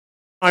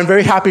I'm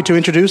very happy to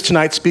introduce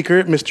tonight's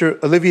speaker, Mr.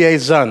 Olivier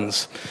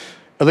Zunz.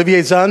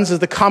 Olivier Zunz is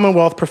the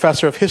Commonwealth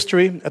Professor of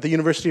History at the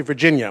University of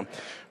Virginia.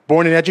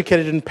 Born and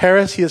educated in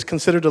Paris, he is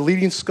considered a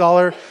leading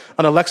scholar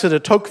on Alexis de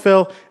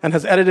Tocqueville and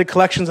has edited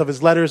collections of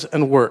his letters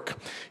and work.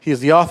 He is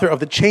the author of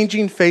The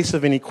Changing Face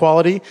of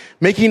Inequality,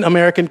 Making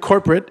American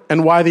Corporate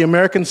and Why the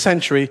American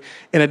Century,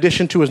 in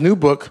addition to his new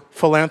book,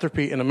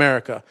 Philanthropy in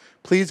America.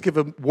 Please give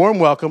a warm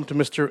welcome to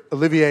Mr.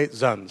 Olivier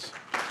Zunz.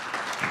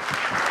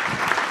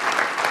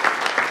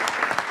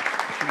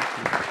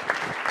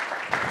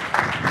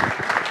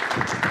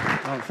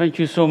 Thank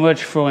you so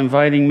much for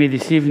inviting me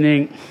this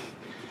evening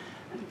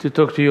to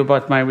talk to you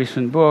about my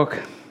recent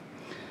book.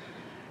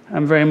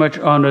 I'm very much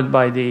honored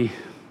by the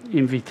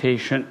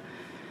invitation.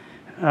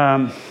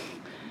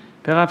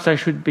 Perhaps I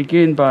should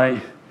begin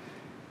by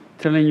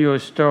telling you a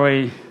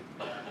story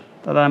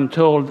that I'm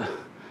told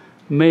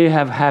may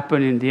have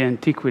happened in the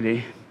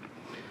antiquity,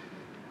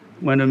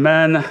 when a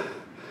man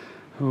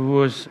who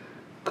was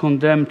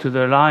condemned to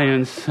the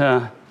lions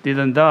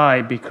didn't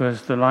die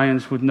because the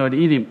lions would not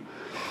eat him.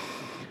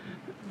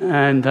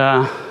 And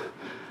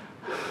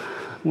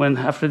when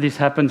after this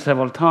happened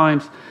several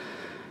times,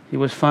 he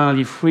was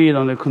finally freed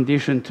on the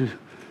condition to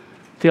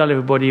tell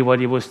everybody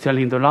what he was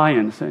telling the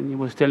lions. And he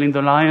was telling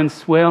the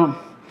lions,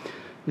 well,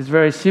 it's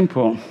very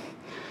simple.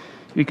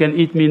 You can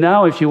eat me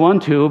now if you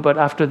want to, but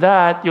after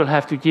that, you'll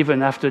have to give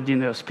an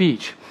after-dinner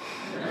speech.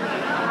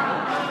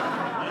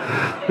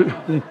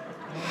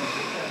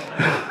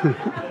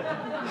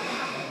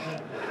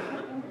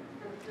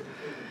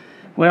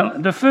 Well,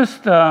 the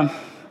first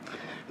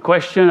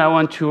question I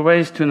want to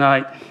raise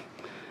tonight,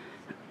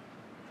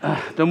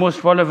 the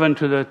most relevant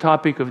to the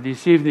topic of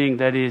this evening,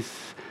 that is,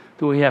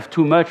 do we have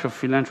too much of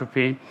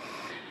philanthropy,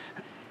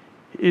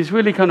 is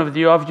really kind of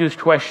the obvious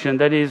question,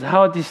 that is,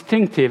 how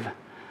distinctive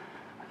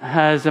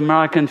has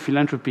American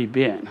philanthropy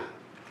been?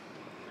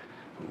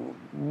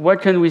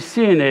 What can we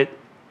see in it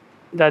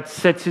that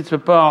sets it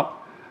apart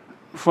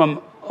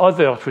from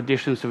other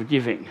traditions of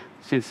giving,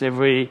 since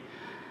every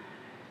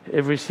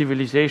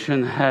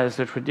civilization has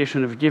a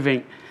tradition of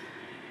giving?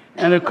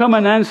 And a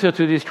common answer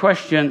to this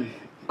question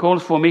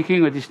calls for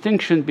making a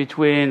distinction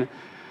between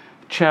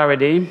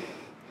charity,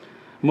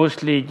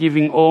 mostly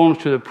giving alms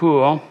to the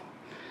poor,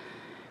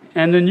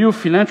 and a new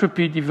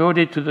philanthropy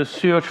devoted to the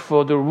search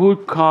for the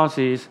root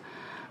causes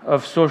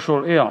of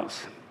social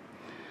ills.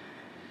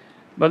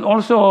 But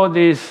also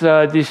this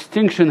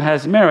distinction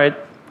has merit.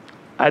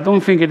 I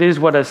don't think it is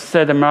what has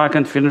set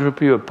American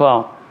philanthropy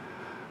apart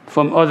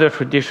from other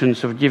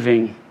traditions of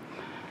giving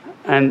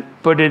and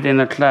put it in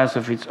a class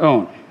of its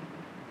own.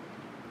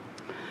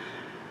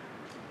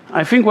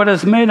 I think what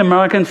has made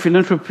American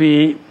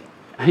philanthropy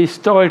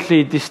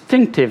historically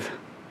distinctive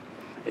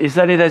is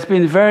that it has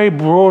been very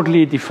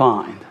broadly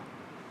defined.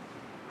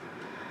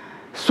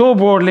 So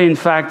broadly, in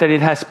fact, that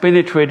it has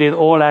penetrated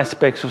all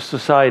aspects of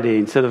society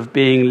instead of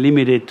being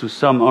limited to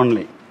some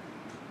only.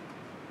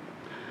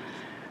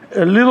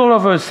 A little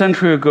over a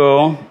century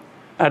ago,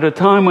 at a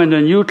time when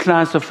a new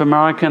class of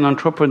American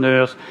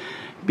entrepreneurs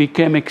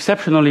became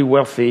exceptionally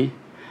wealthy,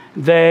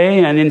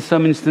 they, and in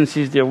some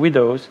instances their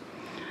widows,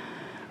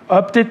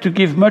 opted to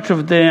give much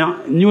of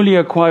their newly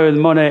acquired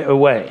money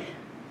away.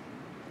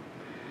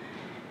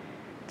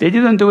 They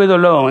didn't do it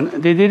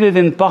alone. They did it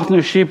in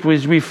partnership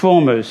with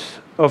reformers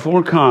of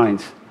all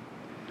kinds,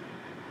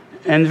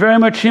 and very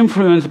much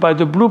influenced by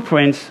the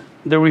blueprints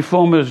the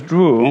reformers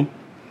drew.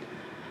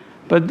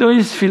 But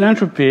those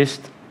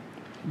philanthropists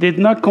did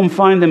not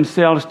confine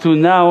themselves to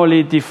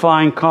narrowly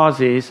defined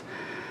causes,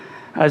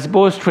 as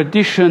both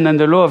tradition and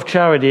the law of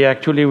charity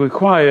actually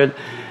required,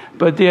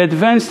 but they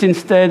advanced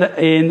instead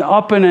an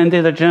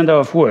open-ended agenda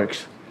of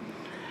works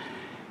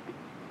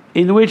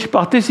in which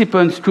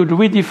participants could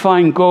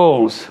redefine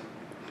goals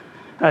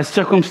as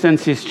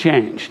circumstances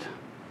changed.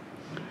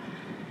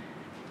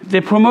 They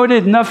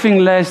promoted nothing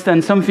less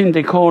than something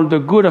they called the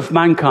good of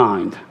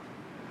mankind,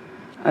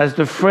 as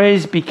the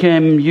phrase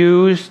became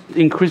used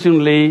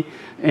increasingly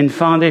in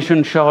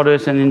foundation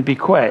charters and in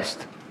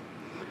bequests.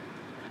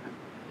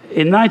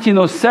 In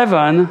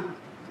 1907,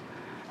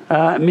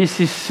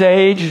 Mrs.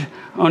 Sage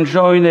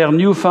enjoined their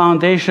new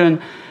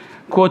foundation,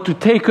 quote, to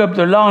take up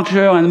the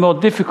larger and more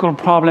difficult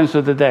problems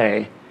of the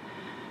day.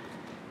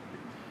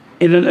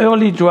 In an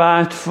early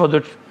draft for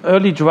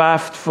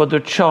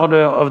the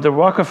charter of the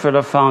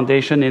Rockefeller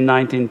Foundation in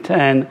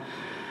 1910,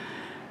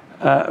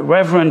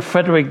 Reverend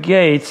Frederick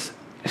Gates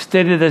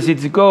stated as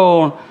its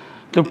goal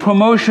the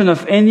promotion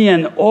of any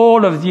and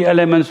all of the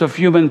elements of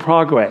human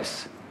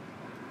progress,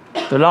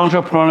 the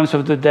larger problems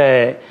of the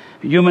day,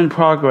 human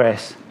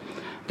progress.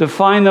 The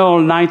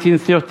final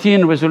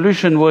 1913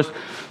 resolution was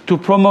to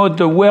promote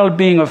the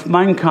well-being of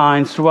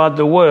mankind throughout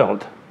the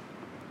world.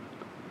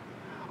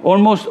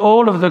 Almost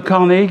all of the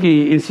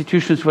Carnegie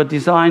institutions were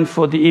designed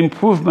for the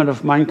improvement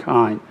of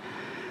mankind.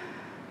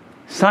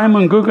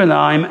 Simon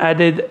Guggenheim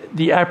added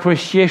the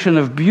appreciation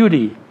of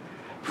beauty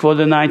for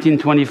the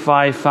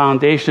 1925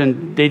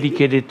 foundation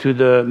dedicated to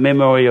the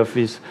memory of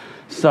his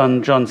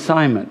son, John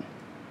Simon.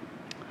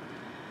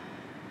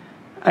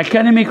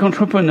 academic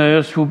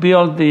entrepreneurs who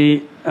built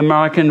the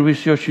American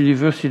Research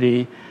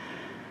University,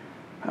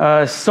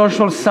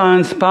 social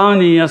science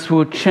pioneers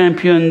who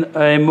championed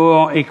a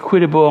more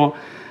equitable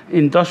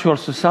industrial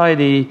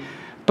society,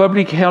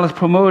 public health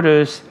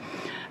promoters,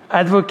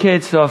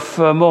 advocates of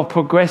more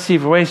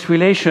progressive race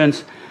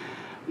relations,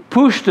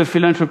 pushed the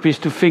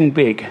philanthropists to think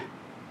big.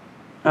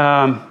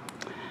 And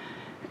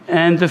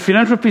the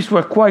philanthropists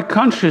were quite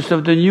conscious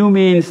of the new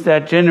means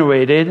that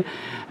generated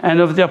and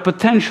of their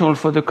potential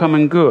for the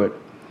common good.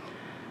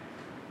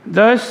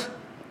 Thus,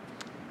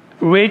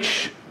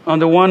 rich on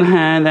the one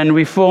hand and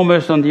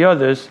reformers on the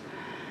others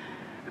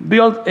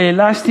built a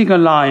lasting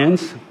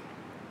alliance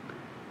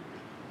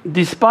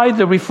despite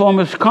the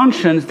reformers'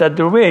 conscience that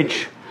the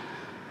rich,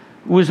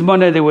 whose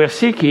money they were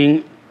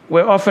seeking,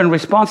 were often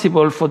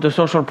responsible for the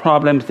social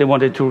problems they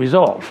wanted to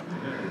resolve.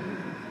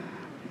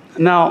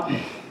 Now,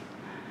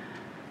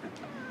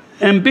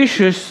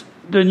 ambitious,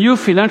 the new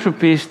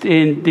philanthropists,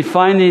 in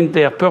defining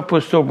their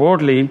purpose so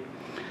broadly,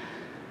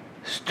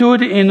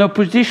 stood in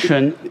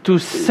opposition to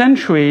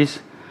centuries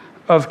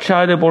of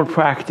charitable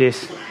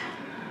practice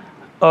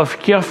of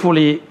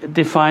carefully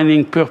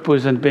defining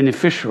purpose and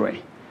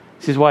beneficiary.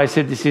 This is why I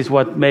said this is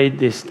what made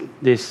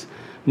this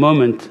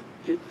moment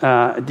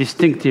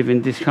distinctive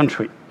in this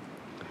country.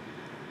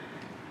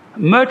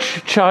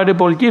 Much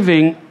charitable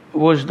giving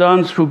was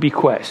done through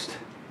bequest,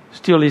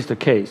 still is the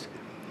case.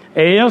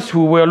 Heirs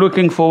who were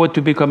looking forward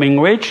to becoming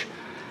rich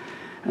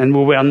and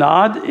who were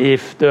not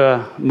if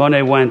the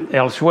money went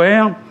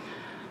elsewhere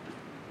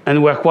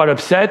and were quite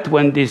upset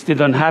when this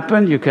didn't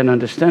happen, you can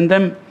understand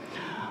them,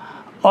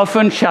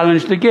 often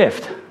challenged the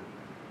gift.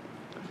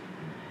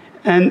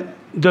 And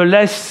the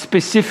less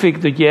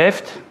specific the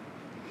gift,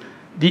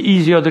 the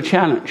easier the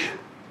challenge.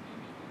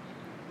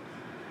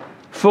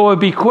 For a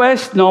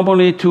bequest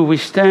normally to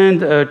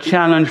withstand a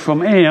challenge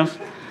from heirs,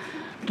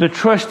 the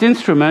trust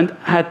instrument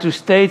had to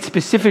state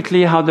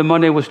specifically how the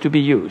money was to be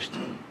used.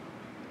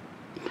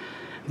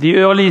 The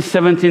early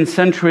 17th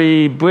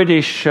century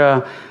British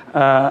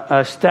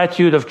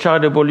statute of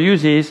charitable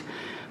uses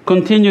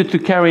continued to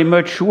carry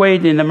much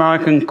weight in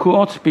American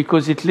courts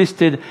because it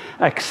listed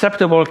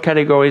acceptable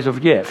categories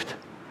of gift,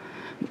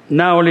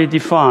 narrowly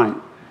defined: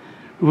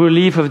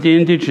 relief of the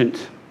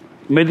indigent,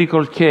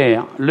 medical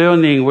care,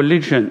 learning,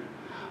 religion,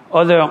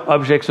 other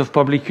objects of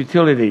public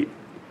utility.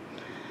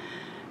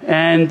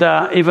 And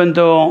even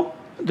though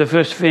the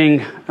first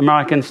thing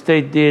American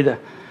state did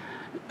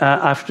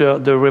after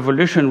the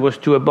revolution was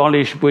to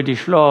abolish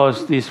British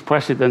laws, these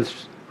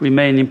precedents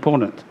remain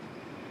important.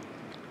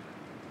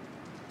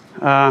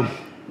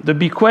 The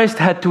bequest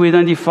had to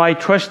identify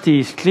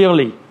trustees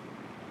clearly,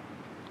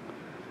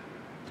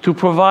 to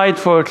provide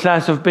for a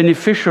class of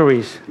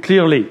beneficiaries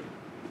clearly.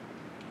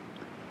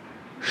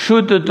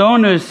 Should the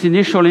donor's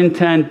initial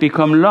intent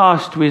become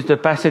lost with the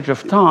passage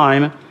of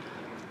time,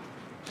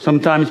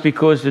 sometimes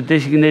because the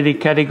designated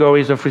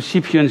categories of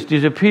recipients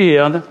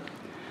disappeared,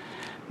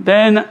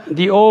 then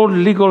the old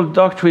legal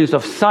doctrines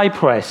of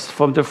cypress,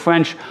 from the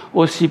French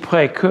aussi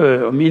près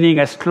que, meaning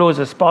as close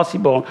as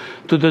possible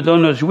to the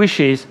donor's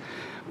wishes,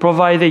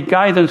 provided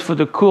guidance for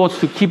the courts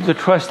to keep the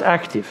trust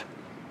active.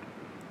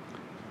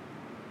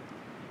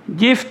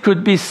 Gift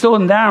could be so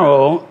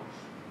narrow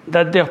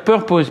that their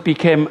purpose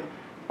became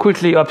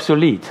quickly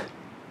obsolete.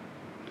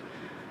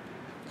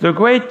 The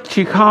great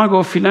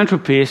Chicago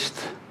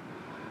philanthropist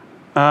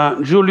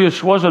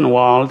Julius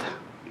Rosenwald,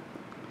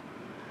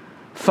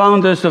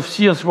 founders of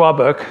Sears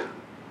Roebuck,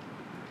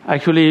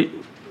 actually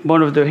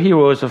one of the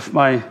heroes of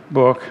my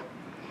book,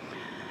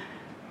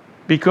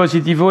 because he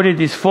devoted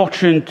his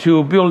fortune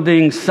to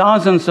building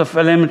thousands of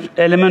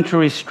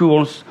elementary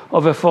schools,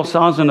 over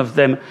 4,000 of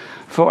them,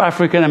 for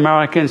African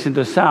Americans in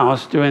the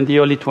South during the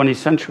early 20th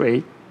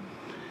century,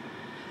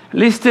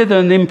 listed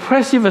an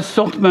impressive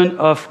assortment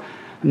of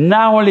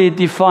narrowly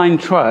defined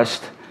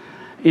trust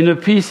in a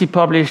piece he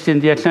published in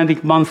the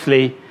Atlantic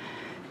Monthly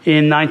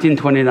in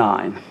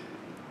 1929.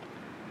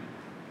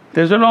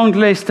 There's a long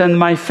list, and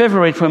my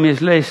favorite from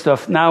his list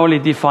of narrowly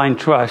defined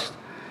trust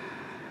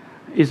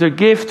is a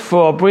gift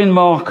for Bryn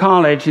Mawr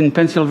College in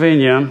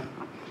Pennsylvania.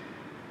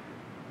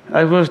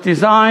 It was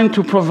designed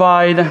to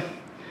provide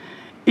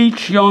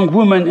each young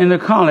woman in the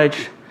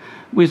college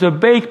with a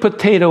baked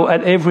potato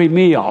at every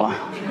meal.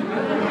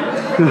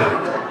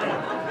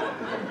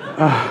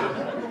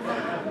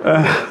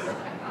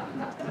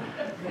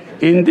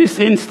 In this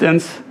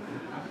instance,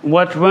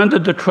 what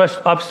rendered the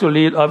trust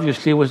obsolete,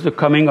 obviously, was the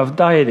coming of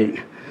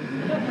dieting.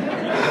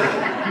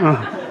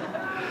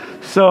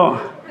 So,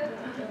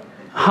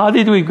 how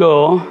did we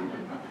go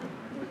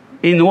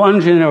in one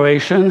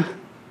generation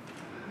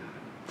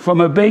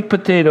from a baked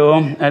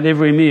potato at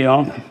every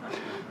meal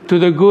to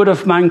the good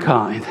of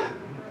mankind?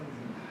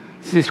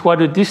 This is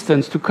quite a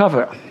distance to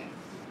cover.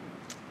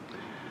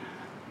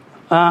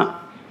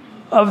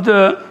 Of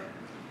the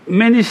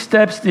many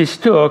steps this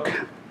took,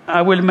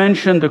 I will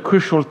mention the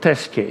crucial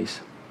test case.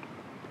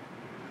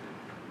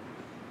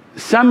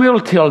 Samuel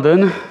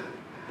Tilden,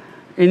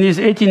 in his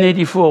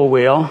 1884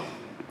 will,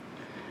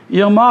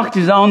 earmarked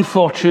his own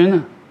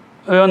fortune,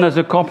 earned as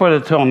a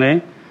corporate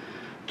attorney,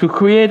 to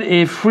create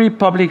a free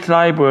public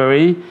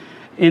library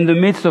in the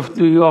midst of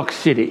New York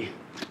City,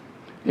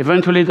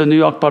 eventually the New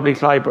York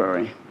Public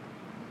Library.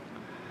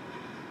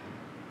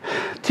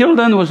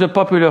 Tilden was a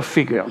popular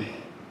figure.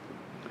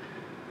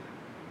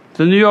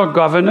 The New York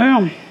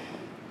governor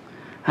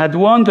had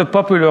won the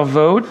popular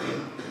vote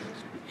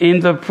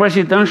in the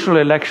presidential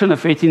election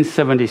of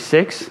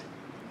 1876,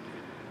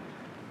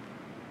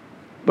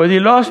 but he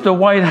lost the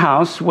White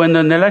House when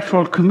an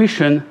electoral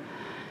commission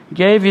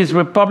gave his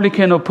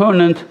Republican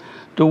opponent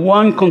the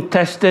one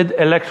contested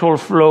electoral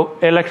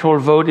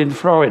vote in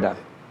Florida.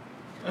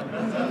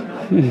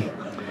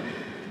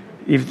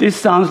 If this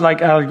sounds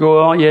like Al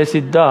Gore, yes,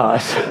 it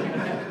does.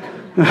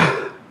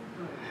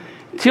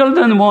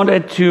 Tilden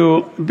wanted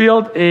to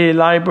build a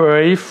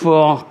library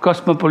for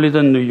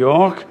cosmopolitan New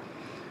York,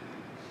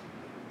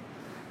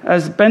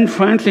 as Ben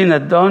Franklin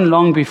had done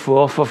long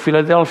before for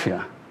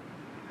Philadelphia.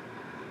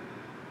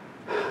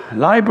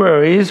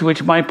 Libraries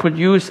which might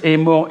produce a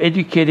more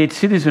educated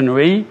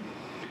citizenry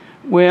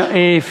were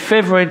a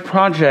favorite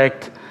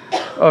project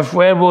of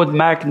railroad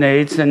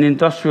magnates and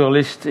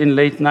industrialists in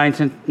late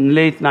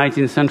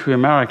 19th century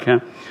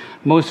America,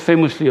 most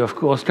famously, of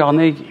course,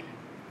 Carnegie.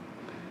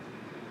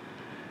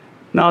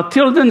 Now,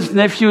 Tilden's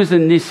nephews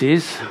and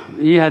nieces,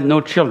 he had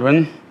no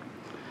children,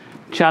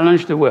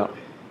 challenged the world.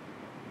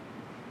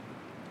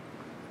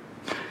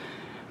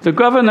 The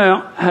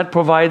governor had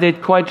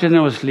provided quite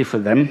generously for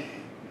them,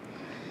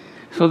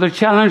 so the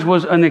challenge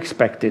was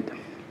unexpected.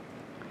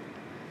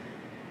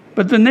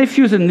 But the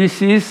nephews and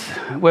nieces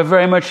were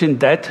very much in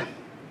debt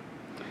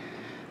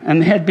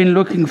and had been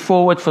looking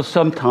forward for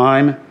some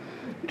time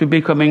to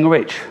becoming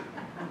rich.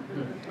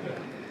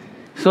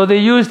 So they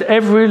used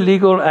every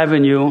legal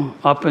avenue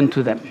open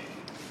to them.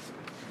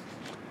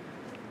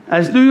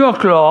 As New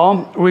York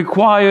law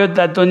required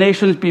that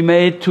donations be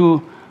made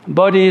to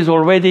bodies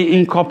already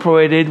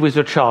incorporated with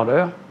a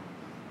charter,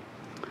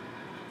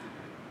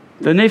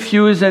 the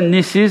nephews and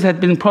nieces had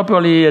been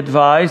properly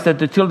advised that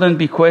the Tilden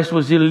bequest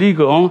was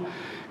illegal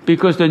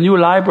because the new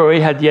library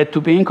had yet to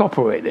be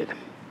incorporated.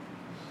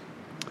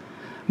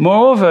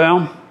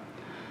 Moreover,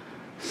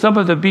 some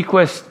of the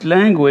bequest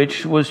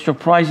language was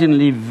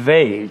surprisingly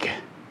vague.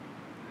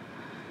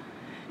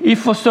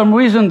 If for some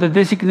reason the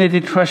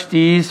designated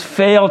trustees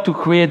failed to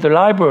create the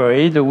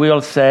library, the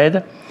will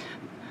said,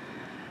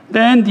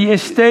 then the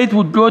estate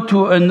would go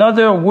to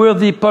another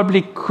worthy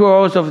public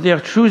cause of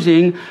their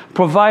choosing,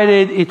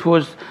 provided it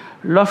was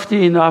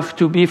lofty enough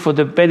to be for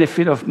the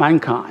benefit of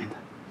mankind.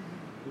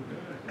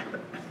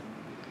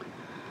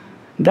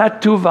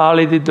 That too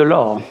violated the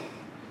law,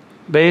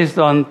 based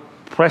on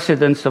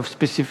precedents of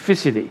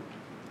specificity.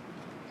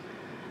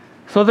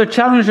 So the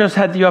challengers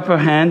had the upper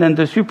hand, and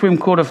the Supreme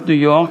Court of New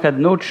York had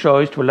no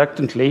choice,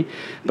 reluctantly,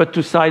 but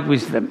to side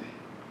with them.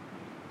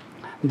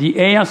 The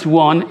heirs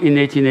won in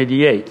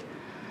 1888.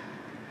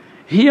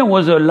 Here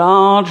was a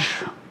large,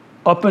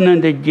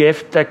 open-ended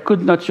gift that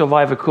could not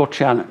survive a court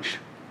challenge,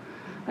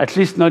 at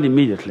least not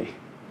immediately.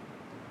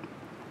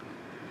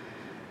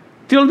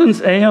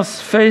 Tilden's heirs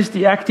faced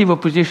the active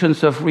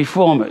oppositions of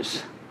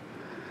reformers,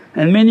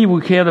 and many who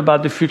cared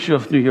about the future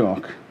of New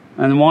York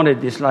and wanted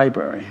this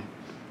library.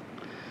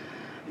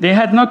 They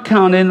had not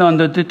counted on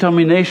the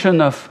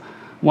determination of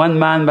one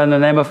man by the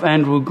name of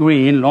Andrew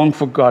Green, long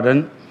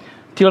forgotten,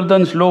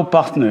 Tilden's law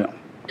partner.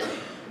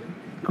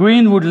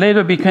 Green would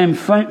later become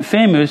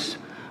famous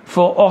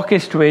for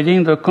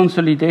orchestrating the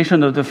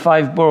consolidation of the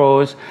 5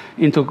 boroughs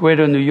into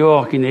Greater New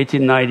York in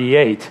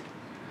 1898,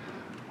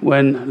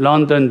 when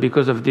London,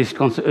 because of this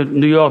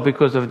New York,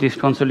 because of this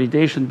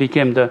consolidation,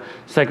 became the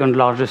second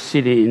largest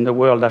city in the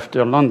world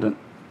after London.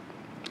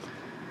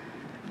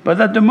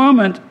 But at the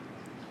moment,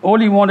 all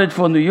he wanted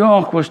for New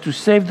York was to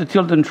save the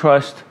Tilden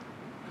Trust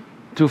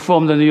to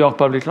form the New York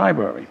Public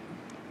Library.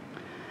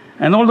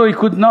 And although he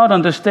could not,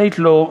 under state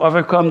law,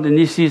 overcome the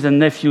nieces and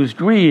nephews'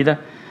 greed,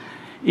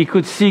 he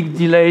could seek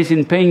delays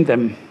in paying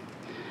them.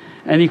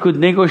 And he could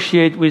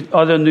negotiate with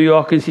other New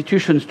York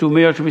institutions to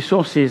merge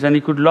resources, and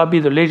he could lobby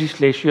the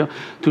legislature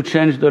to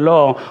change the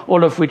law,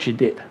 all of which he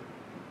did.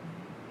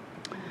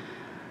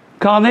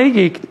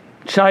 Carnegie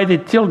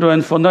chided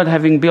Tilden for not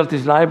having built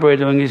his library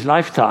during his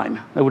lifetime.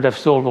 That would have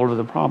solved all of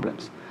the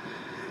problems.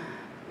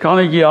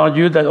 Carnegie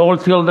argued that all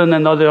Tilden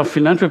and other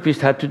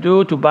philanthropists had to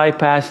do to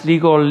bypass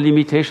legal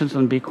limitations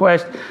on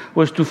bequest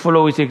was to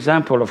follow his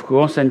example, of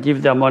course, and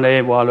give their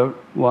money while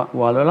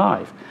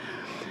alive.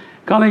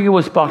 Carnegie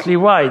was partly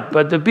right,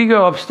 but the bigger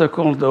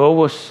obstacle, though,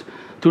 was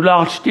to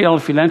large-scale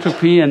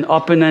philanthropy, and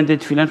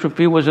open-ended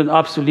philanthropy was an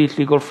obsolete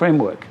legal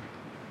framework.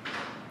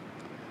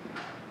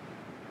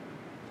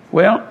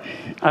 Well,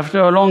 after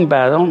a long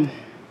battle,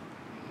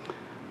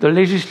 the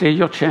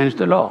legislature changed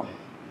the law.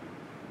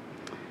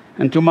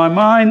 And to my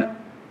mind,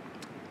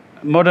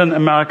 modern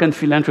American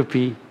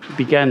philanthropy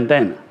began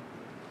then.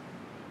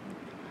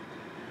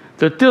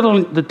 The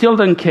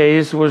Tilden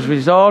case was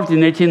resolved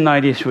in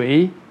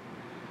 1893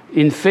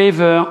 in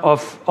favor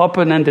of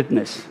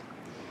open-endedness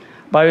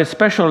by a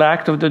special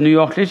act of the New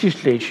York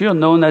legislature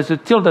known as the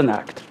Tilden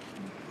Act.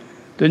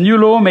 The new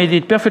law made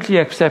it perfectly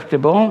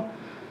acceptable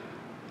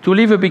to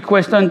leave a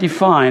bequest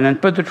undefined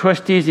and put the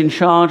trustees in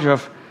charge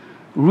of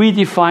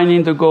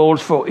redefining the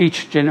goals for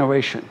each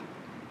generation.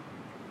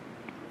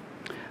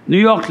 New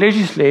York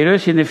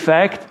legislators, in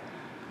effect,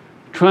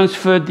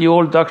 transferred the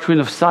old doctrine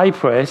of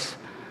Cypress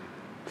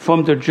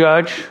from the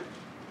judge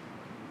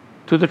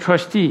to the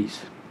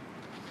trustees.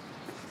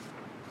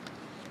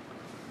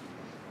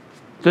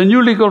 The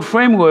new legal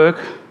framework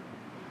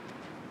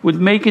would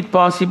make it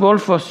possible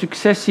for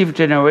successive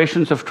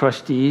generations of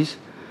trustees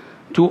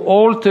to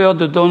alter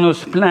the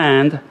donor's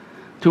plan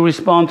to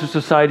respond to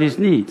society's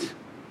needs.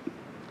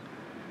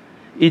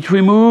 It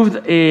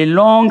removed a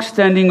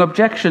long-standing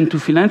objection to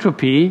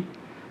philanthropy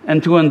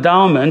and to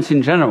endowments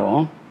in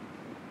general,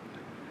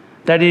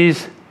 that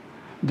is,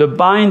 the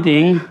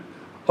binding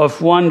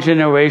of one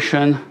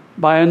generation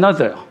by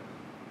another.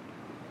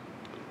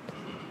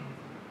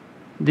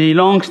 The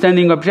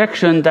long-standing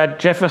objection that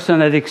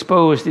Jefferson had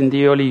exposed in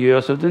the early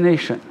years of the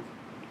nation.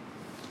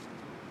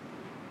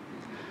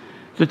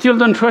 The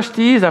Tilden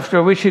trustees,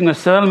 after reaching a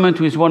settlement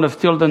with one of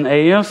Tilden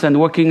heirs and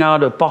working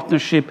out a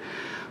partnership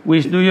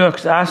with New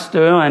York's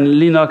Astor and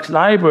Lenox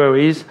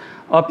libraries,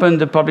 opened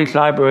the public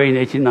library in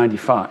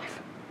 1895.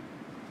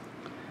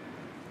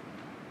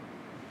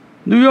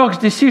 New York's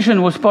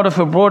decision was part of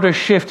a broader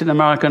shift in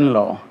American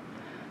law.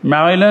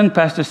 Maryland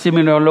passed a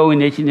similar law in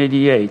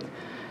 1888.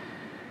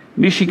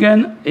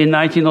 Michigan, in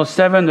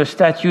 1907, a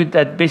statute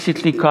that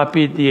basically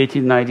copied the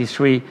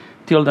 1893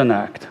 Tilden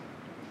Act.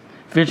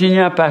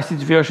 Virginia passed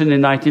its version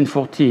in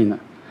 1914.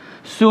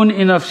 Soon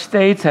enough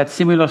states had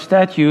similar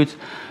statutes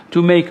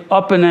to make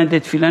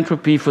open-ended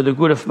philanthropy for the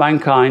good of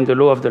mankind the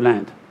law of the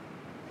land.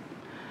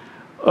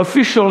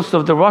 Officials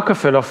of the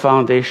Rockefeller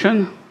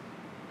Foundation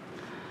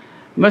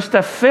must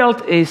have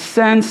felt a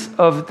sense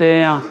of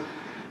their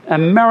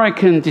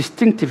American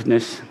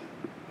distinctiveness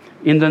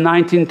in the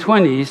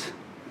 1920s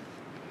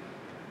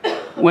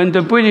when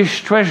the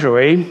British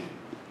Treasury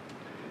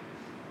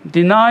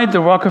denied the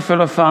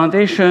Rockefeller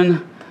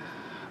Foundation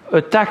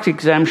a tax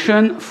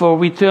exemption for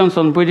returns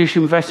on British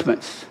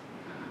investments.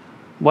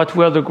 What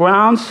were the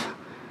grounds?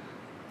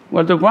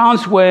 Well, the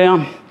grounds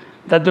were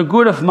that the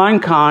good of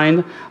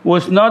mankind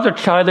was not a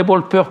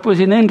charitable purpose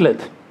in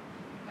England.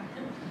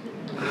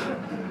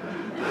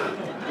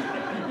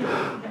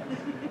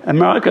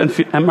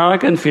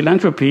 American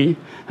philanthropy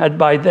had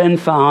by then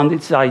found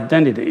its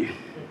identity.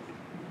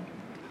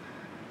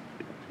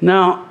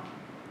 Now,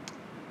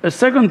 a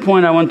second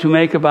point I want to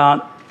make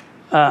about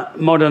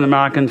modern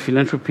American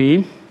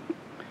philanthropy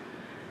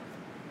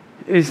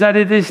is that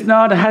it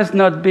has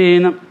not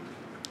been,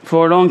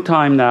 for a long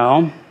time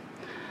now,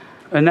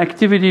 an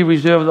activity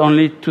reserved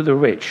only to the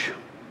rich.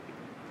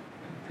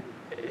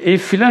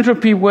 If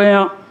philanthropy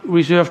were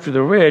reserved to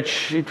the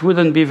rich, it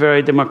wouldn't be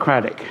very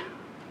democratic.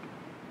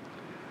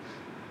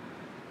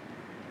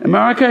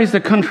 America is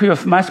the country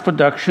of mass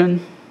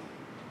production,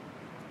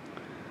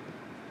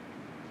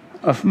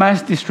 of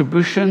mass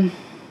distribution,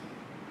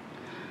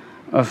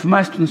 of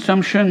mass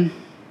consumption,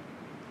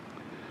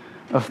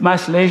 of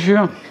mass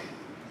leisure,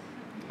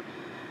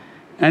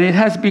 and it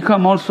has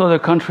become also the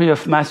country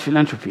of mass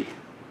philanthropy.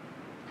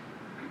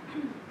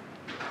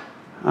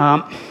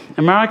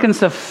 Americans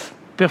have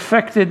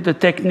perfected the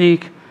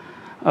technique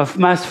of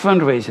mass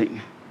fundraising,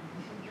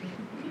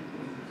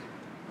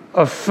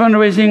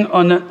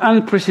 on an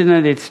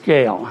unprecedented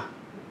scale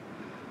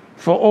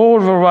for all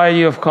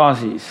variety of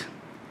causes,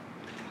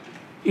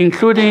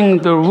 including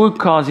the root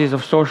causes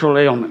of social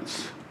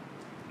ailments.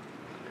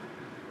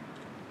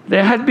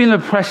 There had been a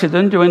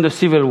precedent during the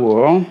Civil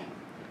War,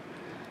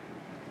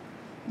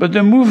 but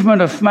the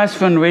movement of mass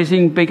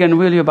fundraising began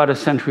really about a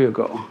century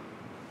ago,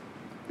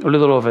 a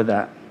little over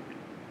that.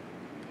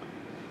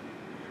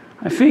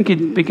 I think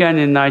it began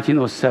in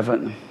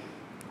 1907.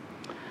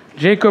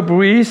 Jacob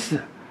Riis,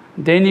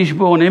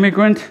 Danish-born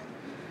immigrant,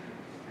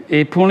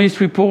 a police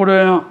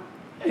reporter,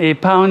 a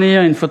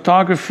pioneer in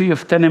photography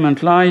of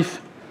tenement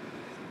life,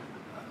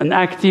 an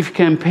active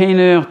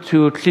campaigner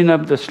to clean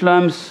up the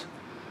slums,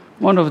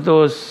 one of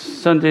those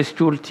Sunday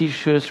school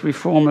teachers,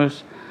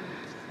 reformers,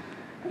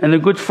 and a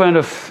good friend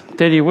of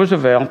Teddy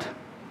Roosevelt,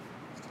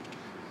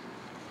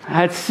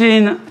 had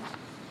seen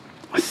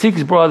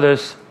 6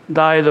 brothers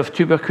died of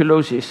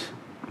tuberculosis.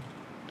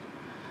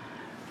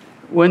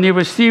 When he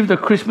received a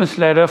Christmas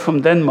letter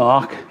from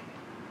Denmark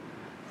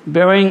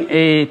bearing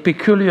a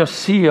peculiar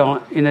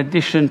seal in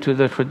addition to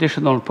the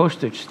traditional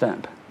postage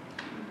stamp.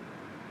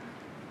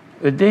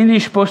 A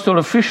Danish postal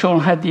official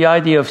had the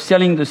idea of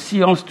selling the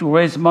seals to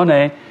raise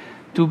money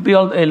to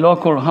build a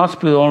local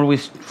hospital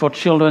for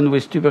children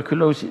with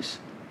tuberculosis.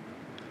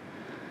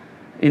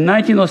 In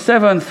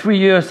 1907, 3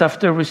 years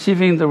after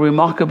receiving the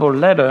remarkable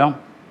letter,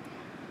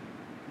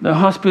 the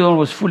hospital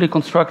was fully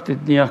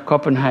constructed near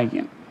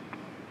Copenhagen.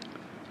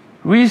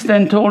 Riis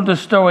then told the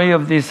story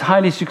of this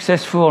highly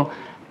successful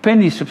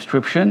penny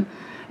subscription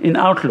in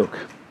Outlook.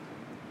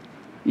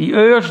 He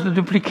urged the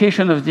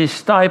duplication of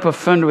this type of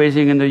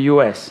fundraising in the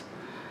US.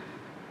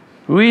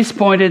 Riis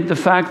pointed the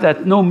fact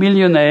that no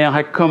millionaire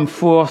had come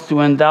forth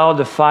to endow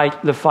the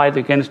fight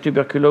against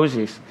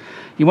tuberculosis.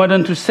 He went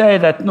on to say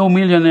that no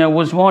millionaire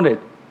was wanted.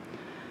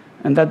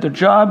 and that the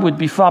job would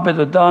be far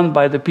better done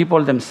by the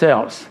people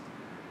themselves.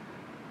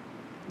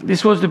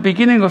 This was the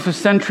beginning of a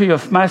century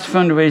of mass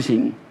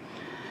fundraising,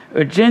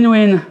 a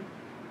genuine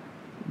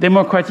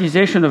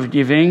democratization of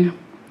giving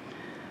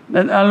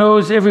that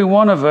allows every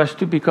one of us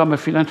to become a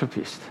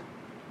philanthropist.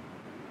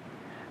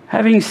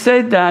 Having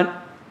said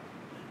that,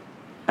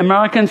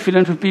 American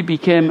philanthropy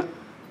became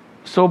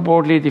so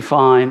broadly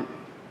defined,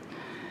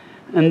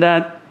 and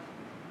that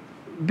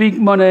big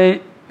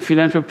money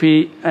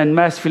philanthropy and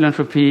mass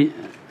philanthropy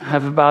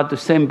have about the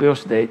same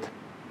birth date.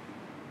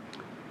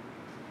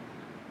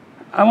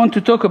 I want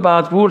to talk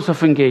about rules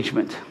of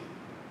engagement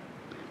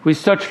with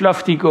such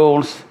lofty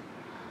goals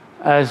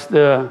as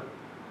the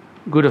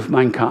good of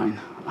mankind.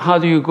 How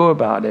do you go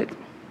about it?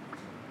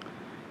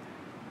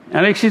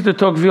 Alexis de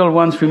Tocqueville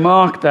once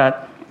remarked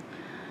that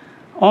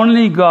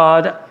only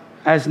God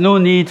has no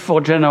need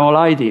for general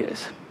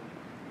ideas,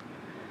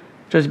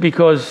 just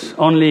because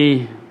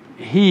only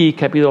He,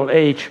 capital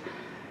H,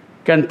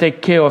 can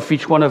take care of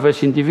each one of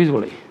us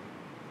individually.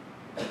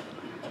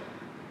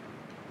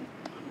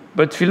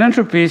 But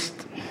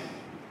philanthropists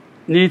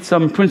need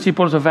some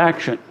principles of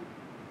action,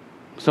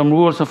 some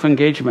rules of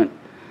engagement,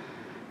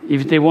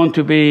 if they want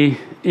to be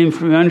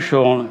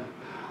influential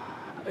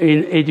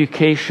in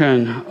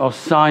education or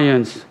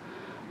science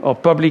or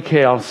public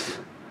health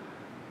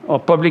or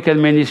public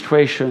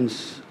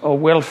administrations or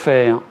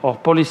welfare or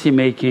policy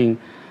making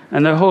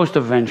and a host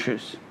of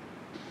ventures.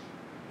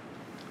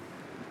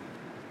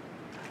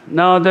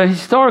 Now, the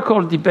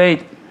historical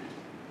debate,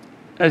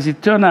 as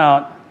it turned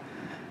out,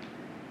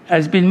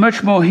 has been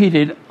much more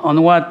heated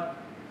on what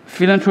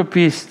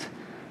philanthropists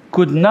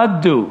could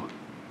not do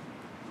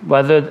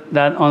rather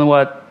than on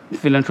what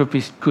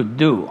philanthropists could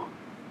do.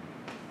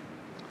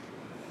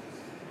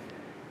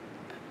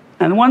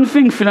 And one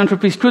thing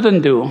philanthropists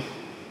couldn't do,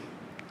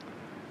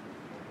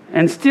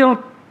 and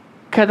still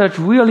cannot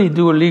really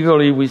do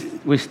legally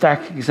with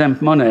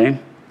tax-exempt money,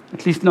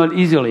 at least not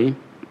easily,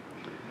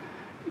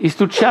 is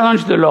to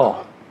challenge the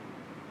law.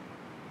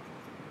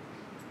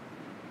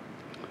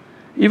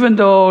 Even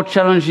though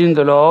challenging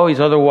the law is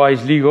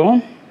otherwise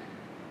legal,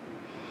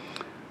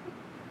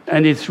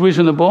 and it's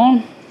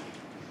reasonable,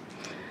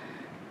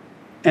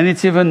 and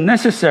it's even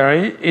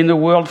necessary in a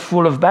world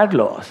full of bad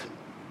laws.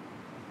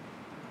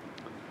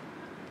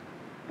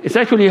 It's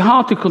actually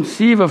hard to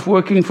conceive of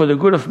working for the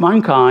good of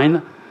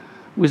mankind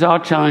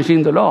without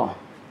challenging the law.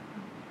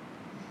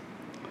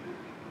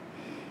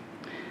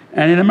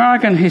 And in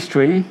American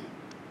history,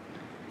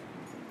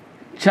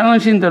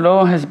 challenging the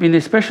law has been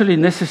especially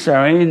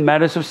necessary in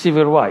matters of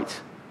civil rights.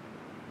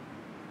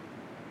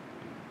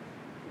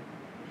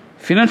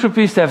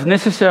 Philanthropists have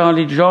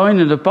necessarily joined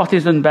in the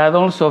partisan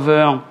battles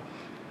over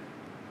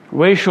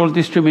racial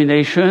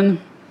discrimination,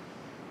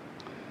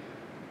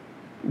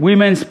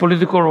 women's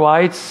political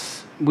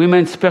rights,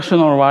 women's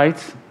personal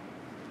rights,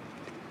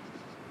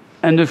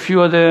 and a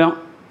few other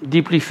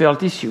deeply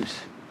felt issues.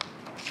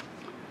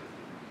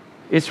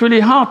 It's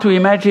really hard to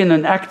imagine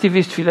an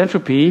activist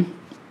philanthropy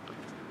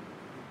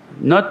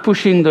not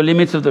pushing the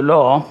limits of the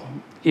law,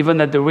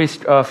 even at the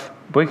risk of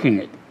breaking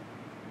it.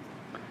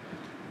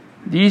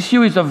 The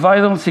issue is of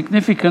vital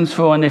significance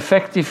for an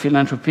effective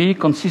philanthropy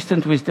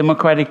consistent with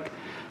democratic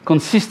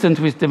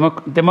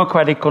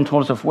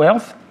controls of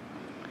wealth,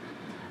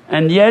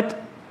 and yet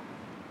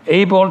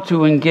able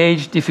to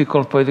engage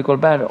difficult political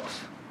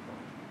battles.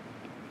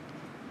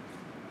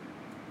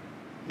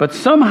 But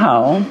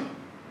somehow,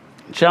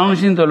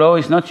 challenging the law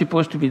is not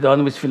supposed to be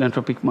done with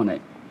philanthropic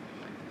money.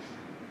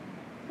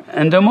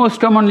 And the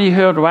most commonly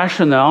heard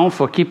rationale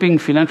for keeping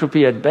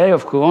philanthropy at bay,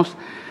 of course,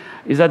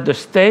 is that the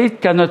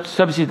state cannot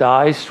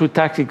subsidize through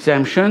tax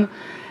exemption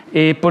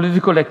a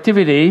political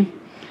activity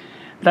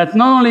that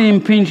not only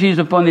impinges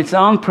upon its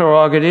own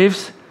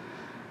prerogatives,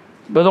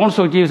 but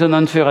also gives an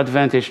unfair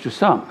advantage to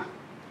some.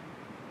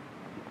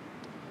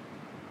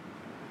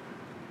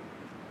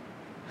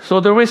 So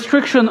the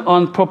restriction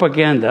on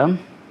propaganda,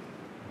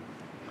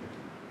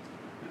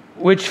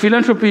 which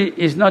philanthropy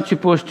is not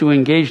supposed to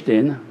engage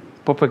in,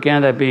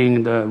 propaganda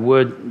being the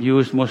word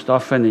used most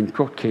often in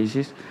court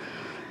cases,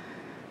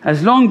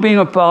 has long been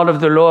a part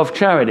of the law of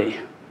charity.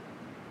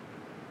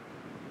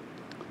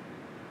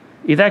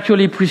 It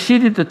actually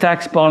preceded the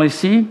tax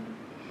policy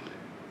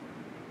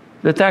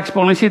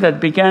that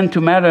began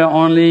to matter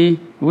only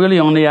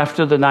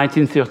after the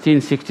 1913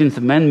 16th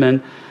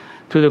Amendment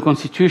to the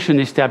Constitution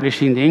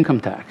establishing the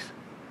income tax,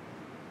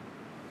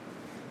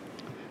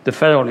 the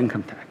federal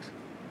income tax.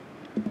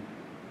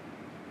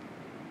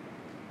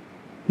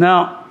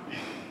 Now,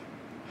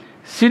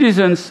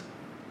 citizens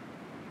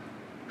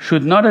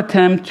should not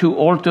attempt to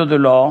alter the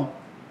law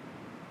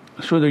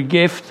through the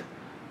gift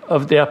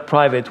of their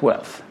private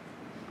wealth.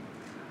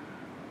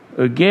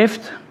 A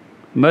gift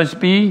must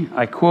be,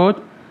 I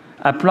quote,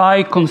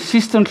 applied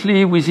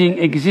consistently within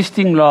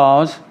existing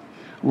laws,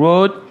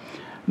 wrote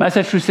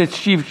Massachusetts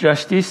Chief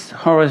Justice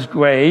Horace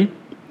Gray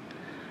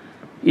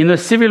in a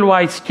civil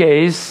rights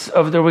case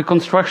of the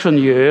Reconstruction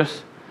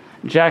years,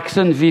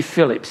 Jackson v.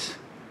 Phillips.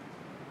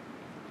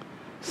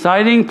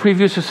 Citing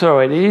previous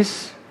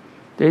authorities,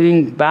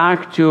 dating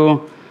back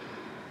to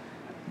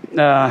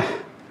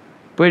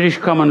British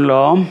common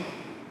law.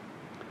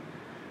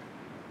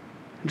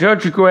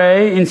 Judge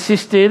Gray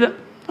insisted,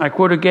 I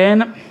quote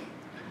again,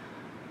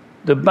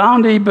 the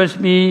bounty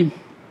must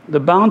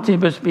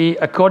be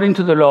according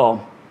to the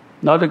law,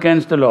 not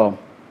against the law,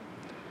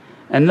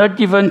 and not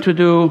given to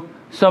do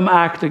some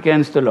act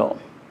against the law.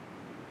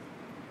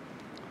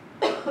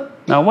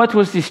 Now, what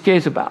was this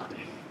case about?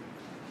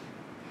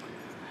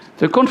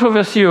 The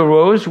controversy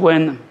arose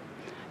when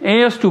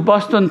heirs to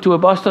a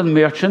Boston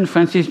merchant,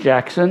 Francis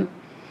Jackson,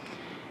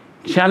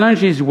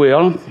 challenged his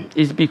will,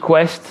 his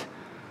bequest,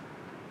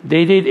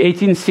 dated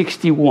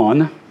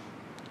 1861,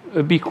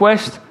 a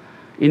bequest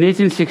in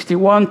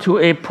 1861 to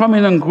a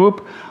prominent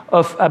group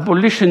of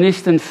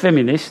abolitionists and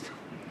feminists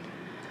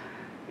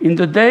in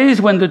the days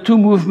when the two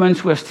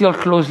movements were still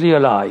closely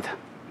allied.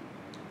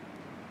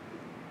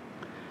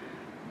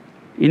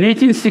 In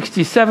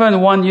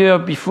 1867, 1 year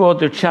before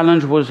the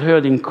challenge was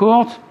heard in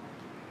court,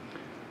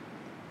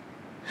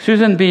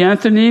 Susan B.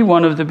 Anthony,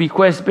 one of the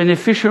bequest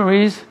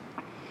beneficiaries,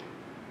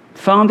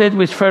 founded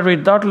with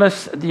Frederick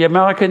Douglass the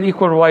American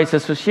Equal Rights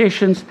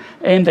Associations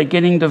aimed at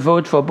getting the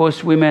vote for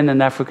both women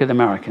and African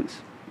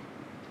Americans.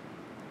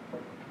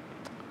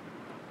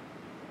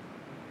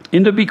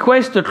 In the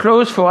bequest, the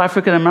clause for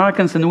African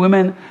Americans and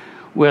women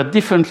were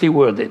differently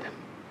worded.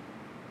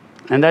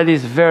 And that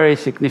is very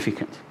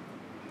significant,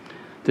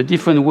 the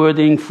different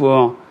wording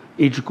for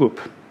each group.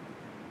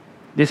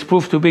 This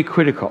proved to be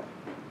critical.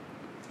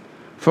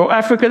 For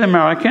African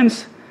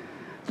Americans,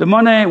 the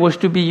money was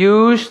to be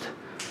used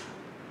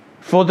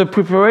for the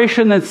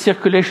preparation and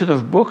circulation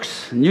of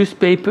books,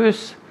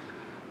 newspapers,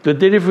 the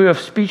delivery of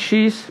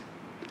speeches,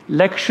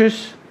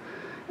 lectures,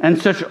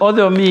 and such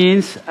other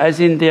means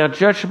as in their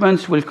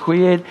judgments will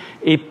create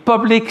a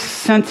public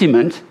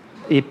sentiment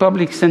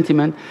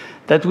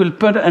that will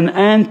put an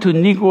end to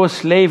Negro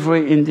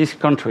slavery in this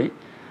country.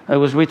 That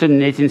was written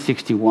in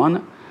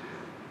 1861.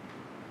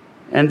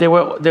 And there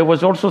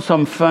was also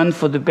some fund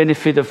for the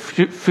benefit of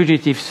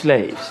fugitive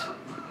slaves.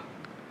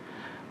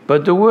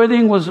 But the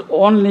wording was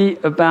only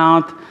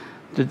about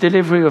the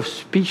delivery of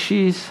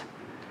speeches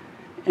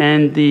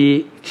and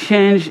the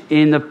change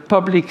in the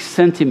public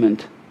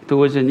sentiment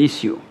towards an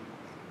issue.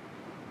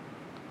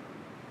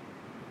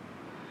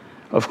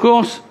 Of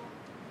course,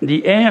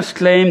 the heirs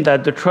claimed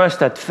that the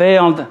trust had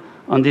failed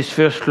on this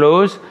first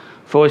clause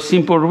for a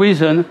simple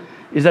reason,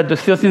 is that the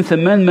 13th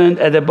Amendment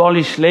had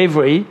abolished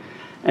slavery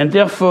and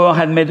therefore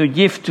had made a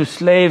gift to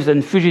slaves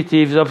and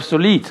fugitives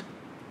obsolete.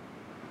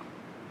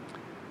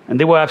 And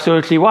they were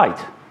absolutely right.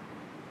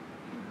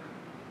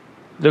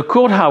 The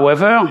court,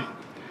 however,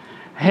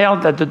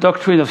 held that the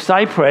doctrine of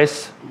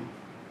Cypress,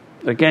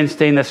 again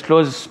staying as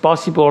close as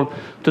possible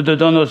to the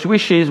donor's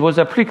wishes, was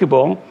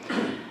applicable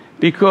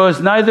because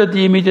neither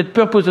the immediate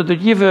purpose of the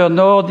giver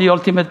nor the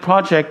ultimate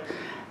project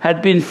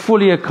had been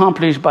fully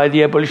accomplished by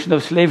the abolition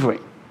of slavery.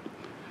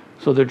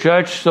 So the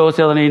judge saw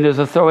certainly in his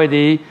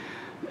authority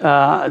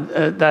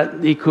that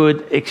he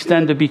could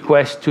extend the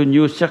bequest to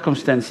new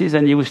circumstances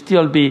and he would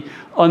still be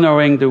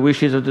honoring the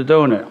wishes of the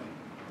donor.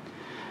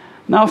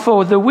 Now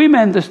for the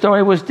women, the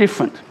story was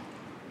different.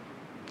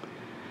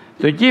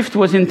 The gift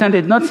was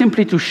intended not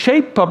simply to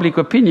shape public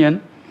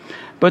opinion,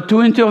 but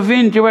to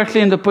intervene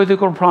directly in the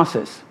political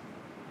process.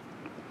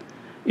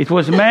 It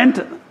was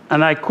meant,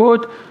 and I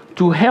quote,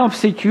 to help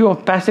secure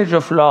passage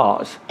of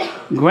laws,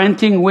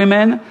 granting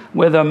women,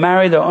 whether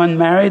married or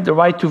unmarried, the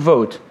right to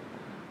vote,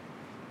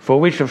 for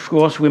which, of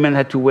course, women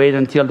had to wait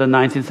until the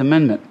 19th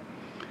Amendment.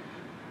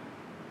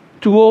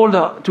 To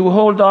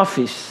hold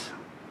office,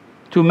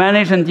 to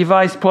manage and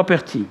devise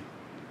property,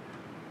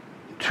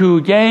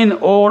 to gain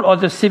all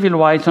other civil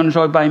rights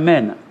enjoyed by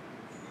men,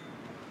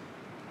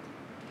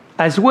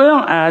 as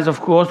well as,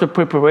 of course, the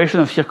preparation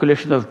of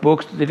circulation of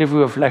books, the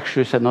delivery of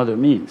lectures, and other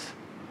means.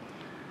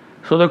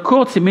 So the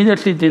courts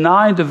immediately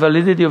denied the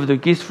validity of the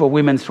gift for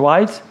women's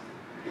rights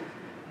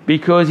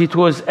because it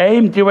was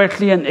aimed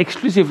directly and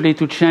exclusively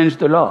to change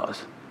the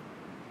laws.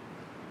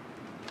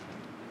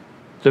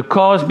 The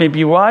cause may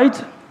be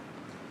right,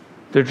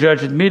 the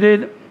judge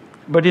admitted,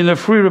 but in a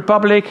free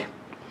republic,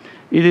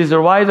 it is the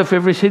right of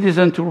every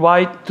citizen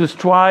to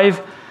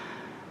strive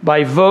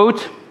by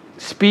vote,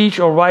 speech,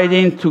 or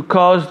writing to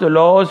cause the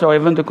laws or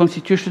even the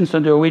constitutions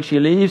under which he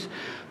lives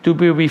to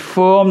be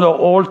reformed or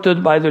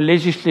altered by the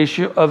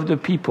legislature of the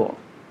people,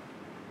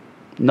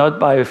 not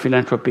by a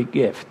philanthropic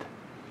gift.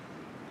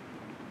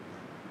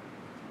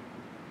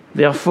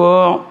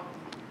 Therefore,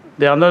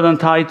 they are not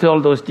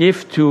entitled, those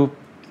gifts, to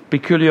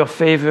peculiar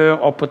favor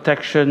or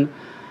protection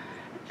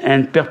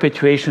and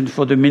perpetuation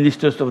for the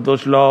ministers of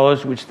those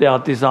laws which they are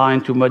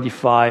designed to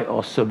modify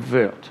or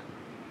subvert.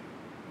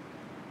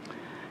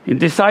 In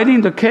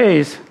deciding the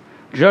case,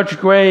 Judge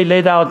Gray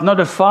laid out not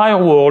a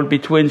firewall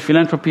between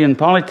philanthropy and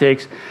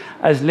politics,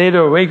 as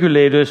later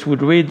regulators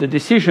would read the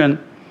decision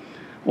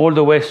all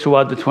the way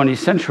throughout the 20th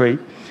century,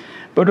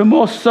 but a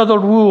more subtle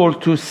rule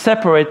to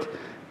separate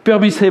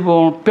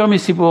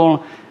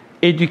permissible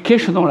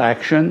educational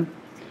action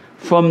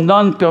from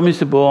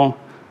non-permissible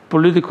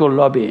political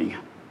lobbying.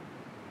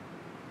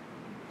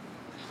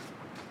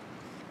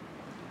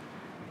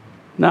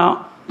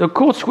 Now, the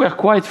courts were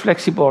quite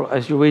flexible,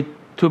 as you read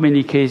too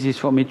many cases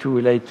for me to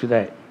relate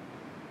today.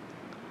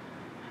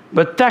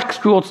 But tax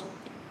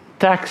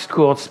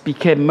courts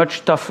became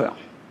much tougher.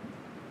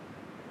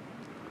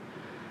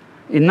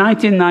 In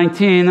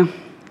 1919,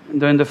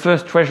 during the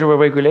first Treasury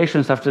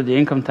regulations after the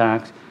income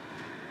tax,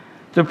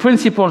 the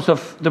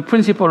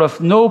principle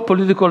of no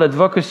political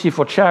advocacy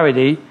for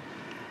charity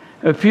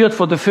appeared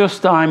for the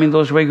first time in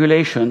those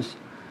regulations,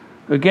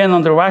 again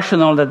on the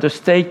rationale that the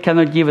state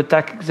cannot give a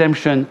tax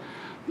exemption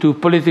to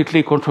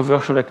politically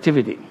controversial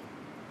activity.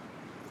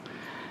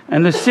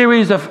 And a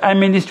series of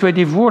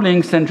administrative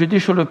rulings and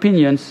judicial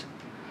opinions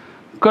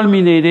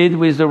culminated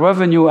with the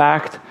Revenue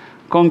Act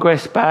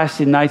Congress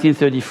passed in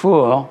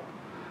 1934,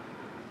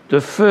 the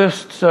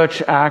first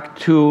such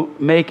act to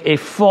make a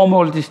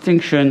formal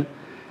distinction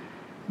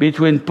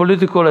between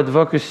political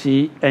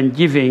advocacy and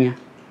giving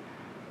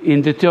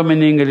in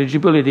determining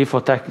eligibility for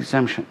tax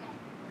exemption.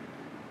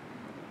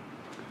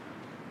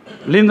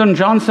 Lyndon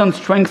Johnson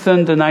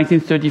strengthened the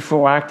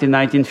 1934 Act in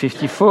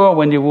 1954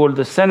 when he ruled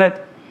the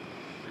Senate,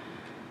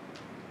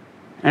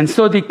 and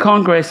so did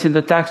Congress in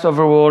the tax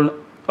overhaul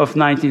of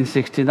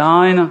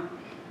 1969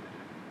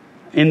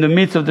 in the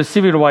midst of the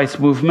civil rights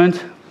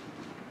movement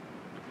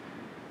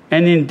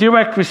and in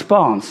direct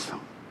response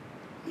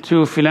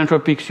to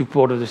philanthropic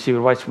support of the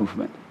civil rights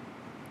movement.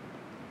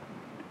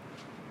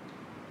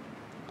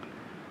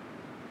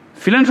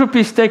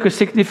 Philanthropists take a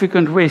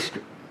significant risk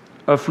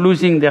of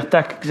losing their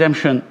tax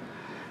exemption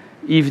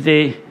if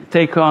they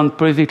take on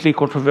politically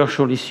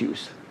controversial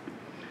issues.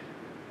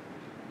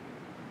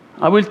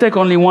 I will take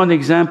only one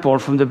example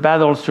from the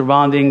battle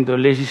surrounding the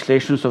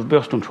legislations of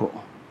birth control.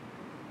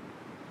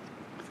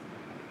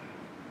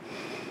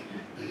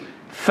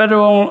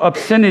 Federal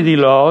obscenity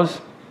laws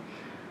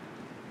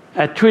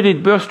had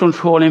treated birth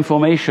control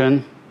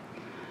information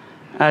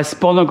as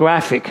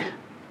pornographic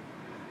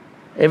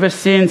ever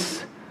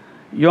since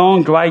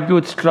young dry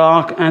goods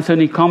clerk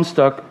Anthony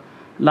Comstock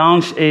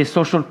launched a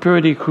social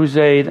purity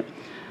crusade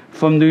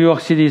from New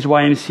York City's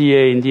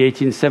YMCA in the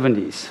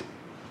 1870s.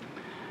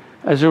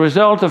 As a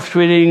result of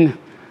treating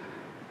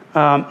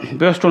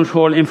birth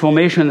control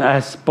information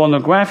as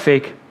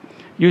pornographic,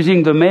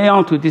 using the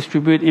mail to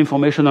distribute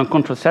information on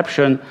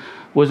contraception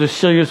was a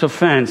serious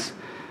offense,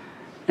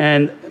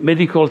 and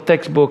medical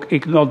textbooks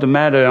ignored the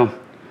matter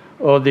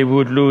or they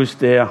would lose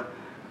their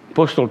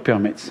postal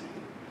permits.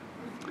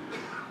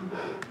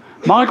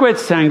 Margaret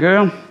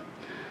Sanger,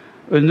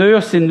 a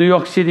nurse in New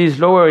York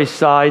City's Lower East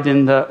Side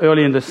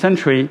early in the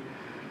century,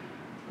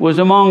 was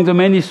among the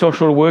many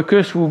social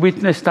workers who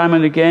witnessed time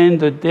and again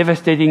the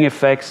devastating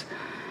effects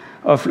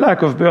of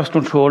lack of birth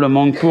control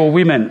among poor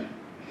women.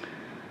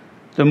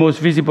 The most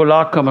visible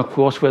outcome, of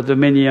course, were the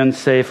many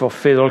unsafe or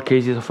fatal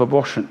cases of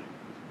abortion.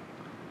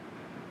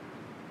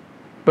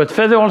 But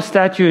federal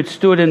statutes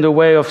stood in the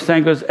way of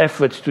Sanger's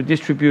efforts to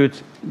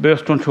distribute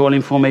birth control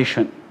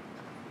information.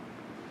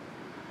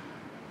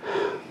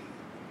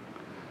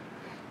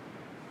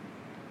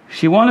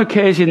 She won a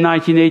case in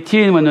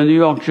 1918 when a New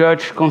York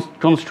judge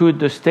construed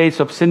the state's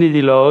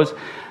obscenity laws,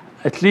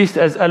 at least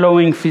as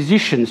allowing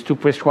physicians to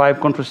prescribe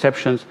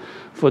contraceptions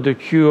for the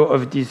cure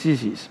of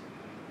diseases.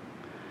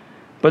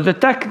 But the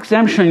tax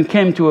exemption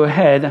came to a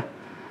head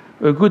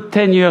a good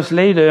 10 years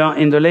later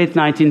in the late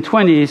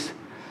 1920s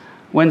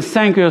when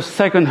Sanger's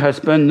second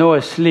husband,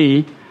 Noah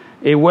Slee,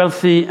 a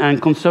wealthy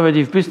and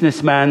conservative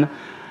businessman,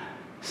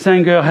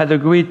 Sanger had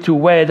agreed to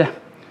wed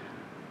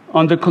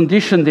on the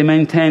condition they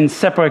maintained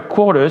separate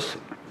quarters,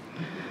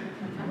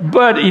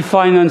 but he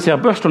financed their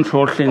birth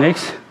control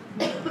clinics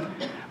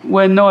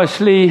when Noah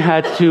Slee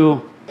had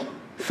to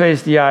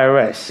face the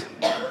IRS.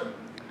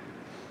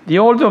 The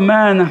older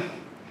man,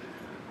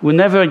 who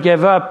never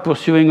gave up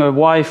pursuing a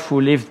wife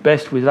who lived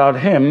best without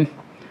him,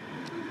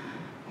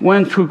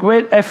 went through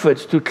great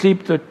efforts to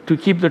keep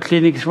the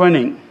clinics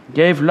running,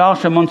 gave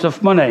large amounts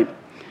of money.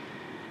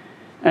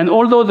 And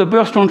although the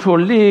Birth Control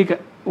League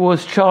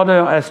was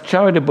chartered as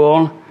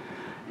charitable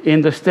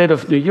in the state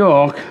of New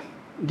York,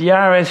 the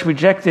IRS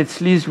rejected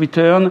Slee's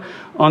return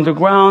on the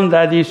ground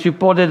that he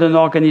supported an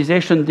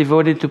organization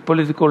devoted to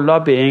political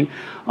lobbying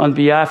on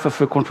behalf of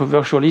a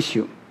controversial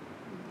issue.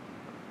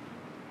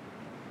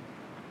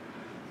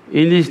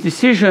 In his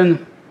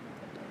decision,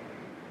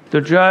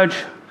 the judge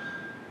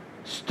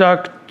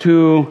stuck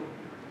to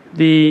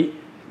the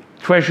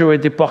Treasury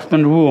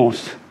Department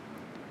rules.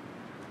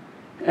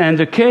 And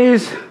the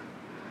case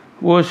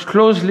was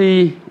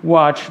closely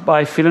watched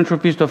by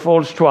philanthropists of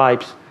all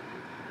stripes,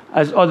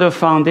 as other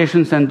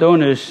foundations and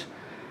donors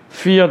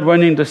feared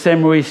running the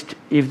same risk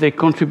if they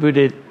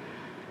contributed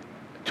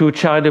to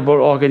charitable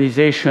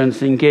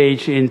organizations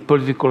engaged in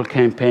political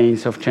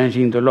campaigns of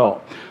changing the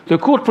law. The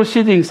court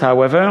proceedings,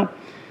 however,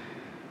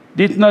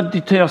 did not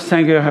deter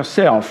Sanger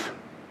herself,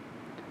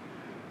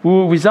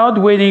 who, without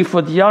waiting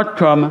for the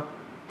outcome,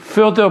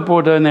 further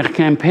broadened her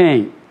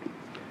campaign.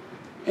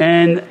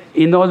 And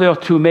in order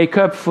to make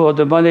up for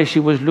the money she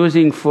was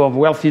losing for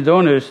wealthy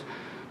donors,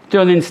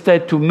 turned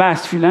instead to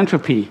mass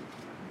philanthropy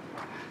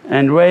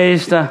and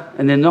raised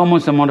an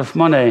enormous amount of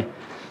money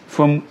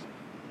from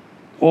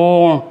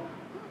all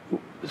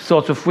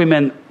sorts of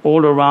women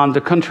all around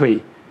the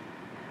country.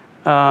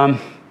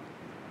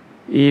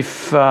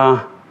 If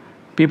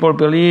people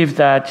believe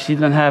that she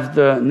didn't have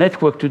the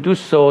network to do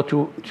so,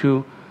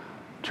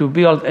 to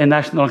build a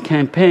national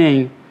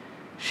campaign,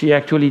 she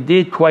actually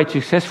did quite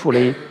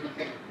successfully.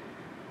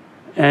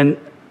 And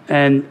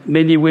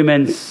many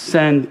women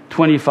sent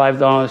 $25,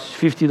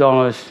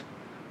 $50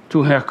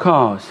 to her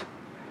cause.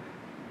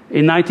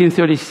 In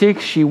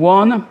 1936, she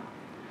won,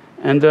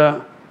 and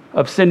the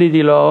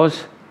obscenity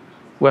laws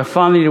were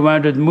finally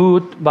rendered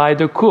moot by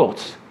the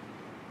courts,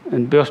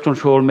 and birth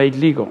control made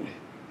legal,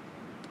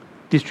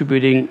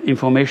 distributing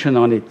information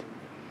on it.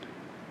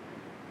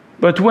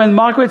 But when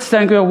Margaret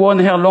Sanger won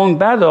her long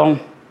battle,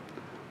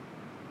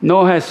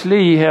 Noah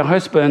Slee, her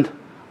husband,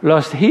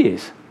 lost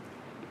his.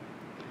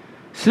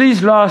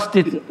 Slee's loss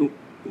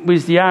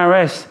with the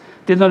IRS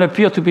did not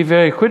appear to be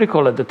very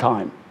critical at the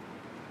time.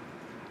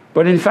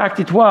 But in fact,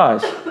 it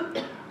was.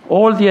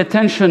 All the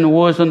attention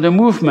was on the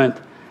movement,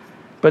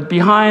 but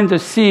behind the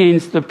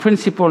scenes, the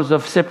principles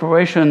of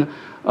separation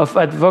of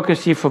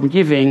advocacy from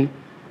giving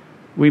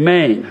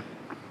remain.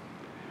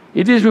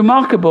 It is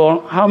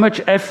remarkable how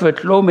much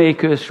effort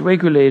lawmakers,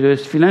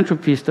 regulators,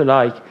 philanthropists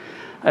alike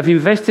have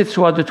invested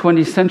throughout the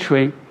 20th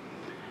century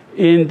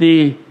in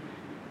the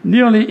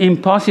nearly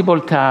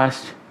impossible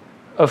task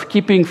of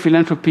keeping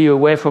philanthropy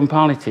away from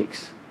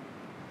politics.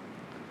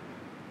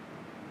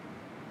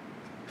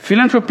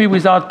 Philanthropy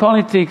without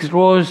politics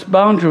draws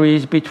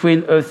boundaries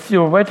between a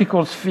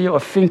theoretical sphere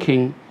of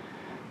thinking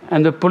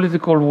and a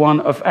political one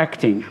of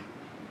acting.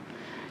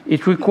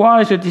 It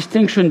requires a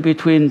distinction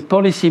between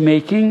policy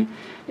making,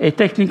 a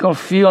technical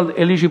field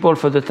eligible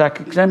for the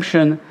tax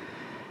exemption,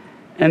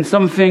 and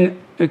something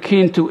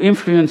akin to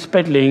influence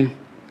peddling,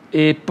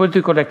 a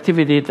political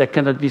activity that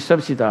cannot be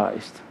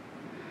subsidized.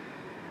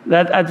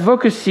 That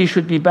advocacy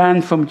should be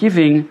banned from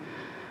giving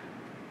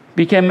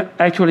became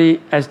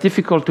actually as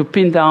difficult to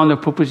pin down a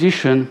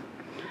proposition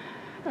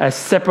as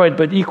separate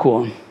but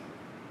equal,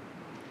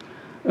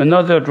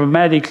 another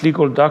dramatic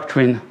legal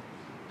doctrine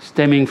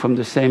stemming from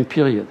the same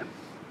period.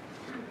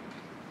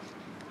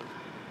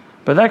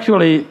 But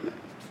actually,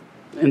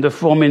 in the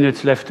 4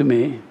 minutes left to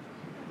me,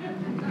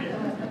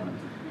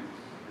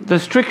 the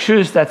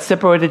strictures that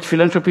separated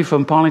philanthropy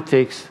from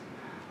politics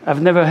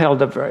have never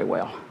held up very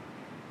well.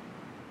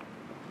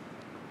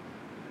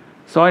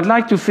 So I'd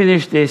like to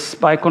finish this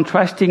by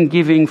contrasting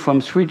giving from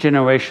 3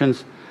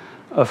 generations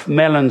of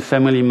Mellon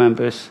family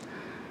members.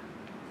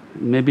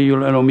 Maybe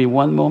you'll allow me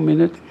 1 more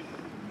minute.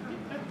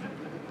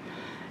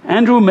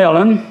 Andrew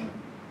Mellon,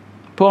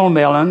 Paul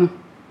Mellon,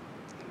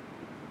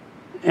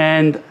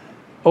 and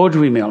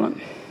Audrey Mellon,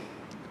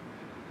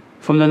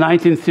 from the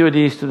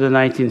 1930s to the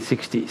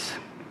 1960s.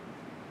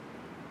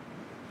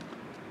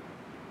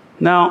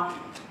 Now,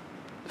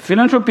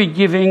 philanthropy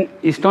giving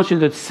is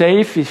considered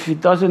safe if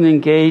it doesn't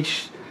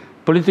engage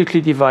politically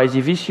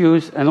divisive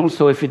issues, and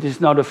also if it is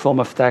not a form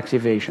of tax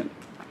evasion.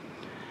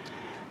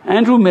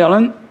 Andrew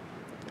Mellon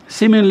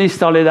seemingly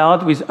started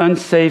out with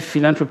unsafe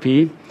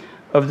philanthropy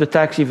of the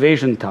tax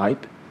evasion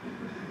type,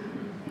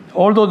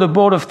 although the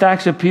Board of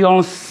Tax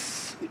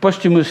Appeals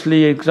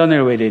posthumously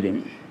exonerated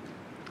him.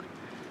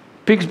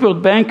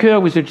 Pittsburgh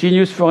banker with a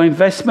genius for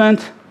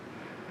investment,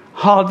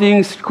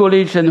 Harding's,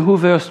 Coolidge, and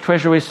Hoover's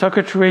Treasury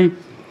Secretary.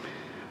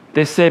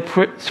 They say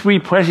 3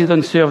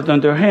 presidents served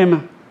under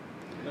him.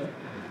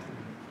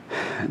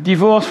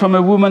 Divorced from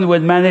a woman who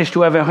had managed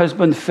to have her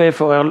husband pay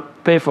for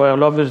her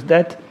lover's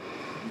debt.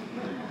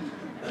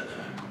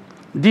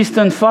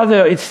 Distant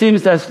father, it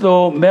seems as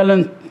though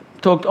Mellon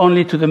talked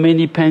only to the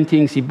many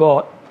paintings he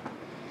bought,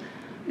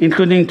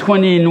 including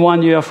 20 in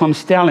 1 year from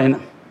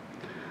Stalin,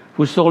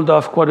 who sold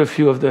off quite a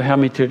few of the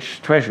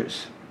Hermitage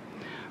treasures.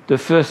 The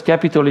first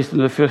capitalist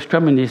and the first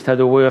communist had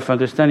a way of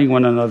understanding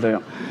one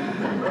another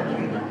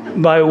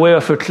by way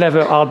of a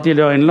clever art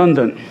dealer in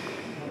London.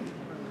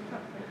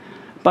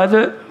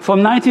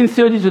 From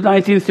 1930 to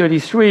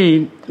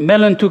 1933,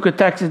 Mellon took a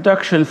tax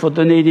deduction for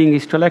donating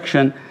his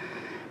collection,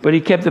 but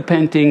he kept the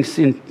paintings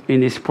in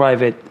his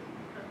private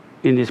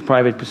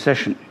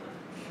possession.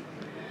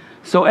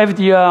 So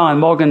FDR and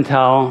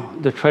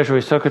Morgenthau, the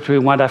Treasury Secretary,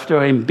 went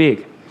after him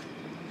big.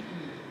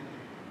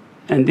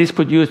 And this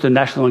produced the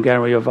National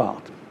Gallery of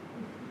Art,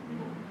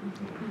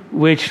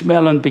 which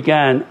Mellon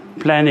began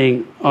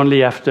planning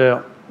only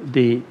after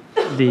the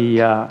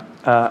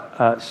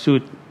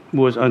suit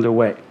was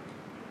underway.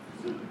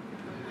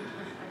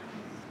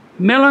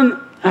 Mellon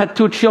had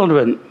 2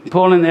 children,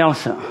 Paul and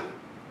Elsa.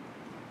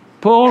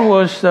 Paul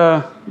was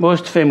the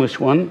most famous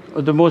one,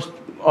 the most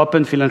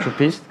open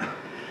philanthropist.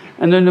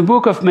 And in the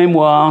book of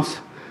memoirs,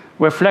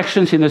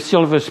 Reflections in a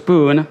Silver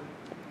Spoon,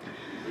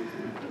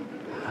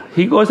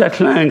 he goes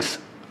at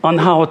length on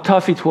how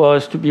tough it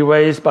was to be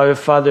raised by a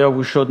father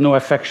who showed no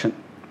affection.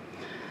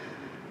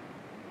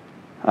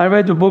 I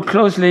read the book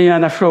closely,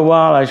 and after a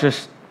while, I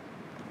just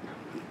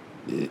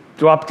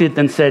dropped it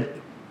and said,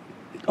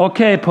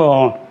 "Okay,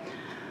 Paul,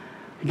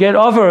 get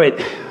over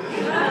it.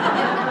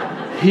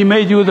 He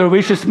made you the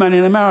richest man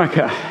in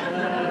America."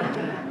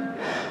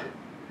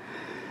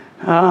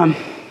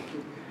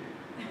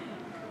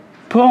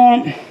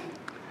 Paul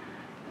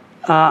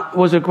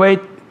was a great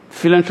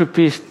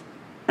philanthropist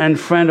and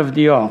friend of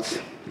the arts.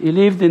 He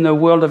lived in a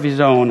world of his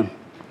own.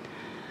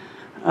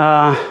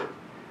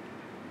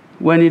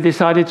 When he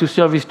decided to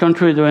serve his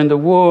country during the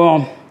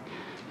war,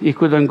 he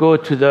couldn't go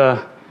to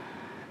the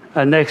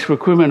next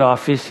recruitment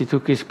office. He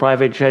took his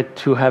private jet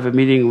to have a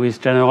meeting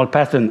with General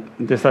Patton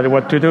and decided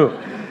what to do.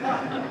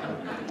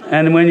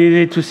 And when he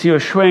needed to see a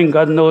shrink,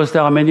 God knows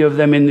there are many of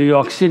them in New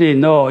York City.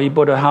 No, he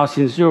bought a house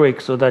in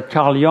Zurich so that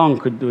Carl Jung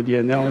could do the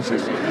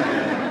analysis.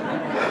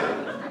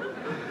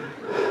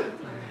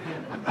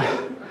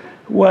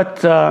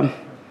 What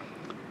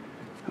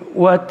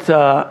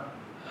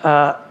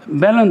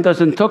Mellon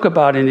doesn't talk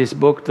about in his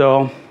book,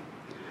 though,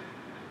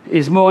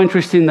 is more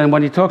interesting than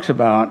what he talks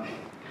about.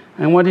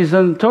 And what he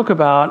doesn't talk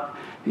about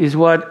is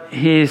what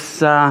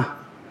his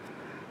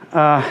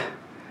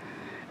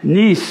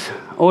niece,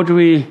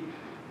 Audrey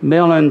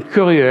Mellon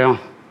Currier,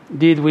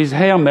 did with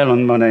her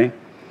Mellon money,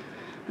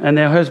 and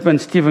her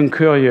husband, Stephen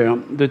Currier.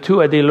 The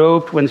two had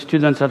eloped when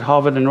students at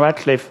Harvard and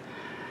Radcliffe,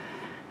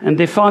 and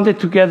they founded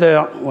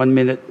together,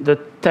 the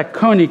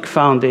Taconic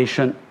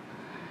Foundation,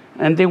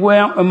 and they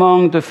were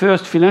among the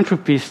first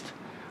philanthropists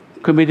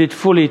committed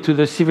fully to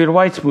the civil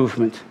rights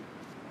movement.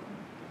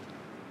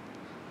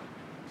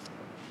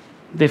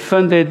 They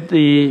funded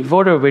the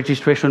voter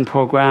registration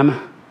program.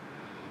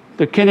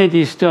 The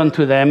Kennedys turned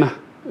to them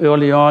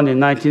early on in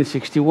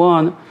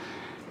 1961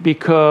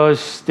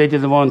 because they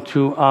didn't want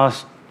to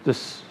ask the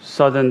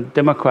Southern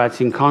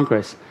Democrats in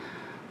Congress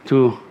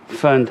to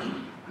fund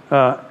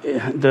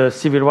the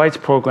civil rights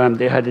program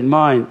they had in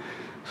mind.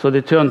 So they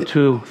turned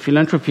to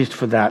philanthropists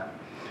for that.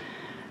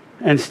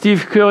 And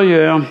Steve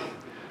Currier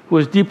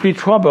was deeply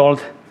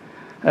troubled,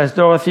 as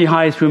Dorothy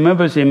Heiss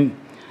remembers him,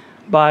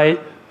 by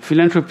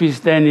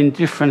philanthropy's then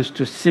indifference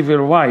to civil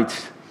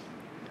rights.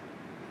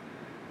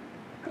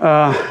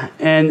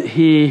 And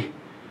he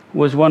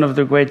was one of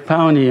the great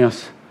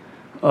pioneers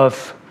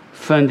of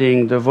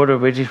funding the voter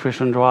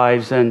registration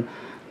drives and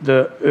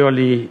the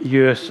early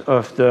years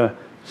of the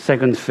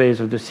second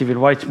phase of the civil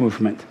rights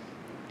movement.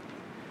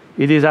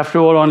 It is, after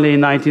all, only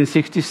in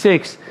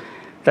 1966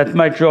 that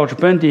met George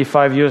Bundy,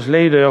 5 years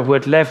later, who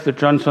had left the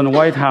Johnson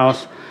White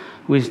House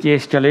with the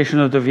escalation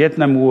of the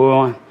Vietnam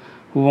War,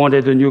 who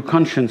wanted a new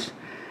conscience,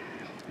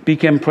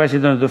 became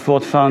president of the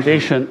Ford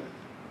Foundation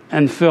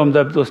and firmed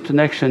up those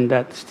connections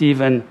that Steve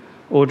and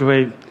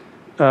Audrey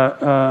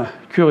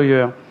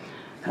Currier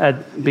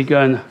had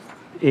begun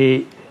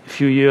a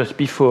few years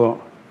before.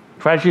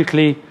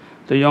 Tragically,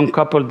 the young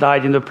couple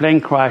died in a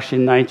plane crash in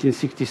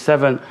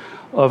 1967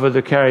 over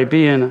the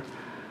Caribbean.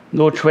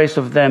 No trace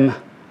of them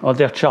or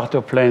their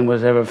charter plane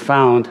was ever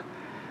found.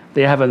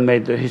 They haven't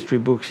made the history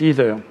books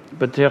either.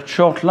 But their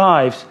short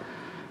lives,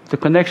 the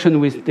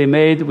connection they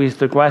made with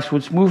the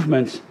grassroots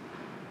movements,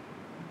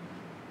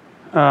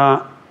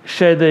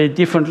 shed a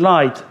different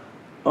light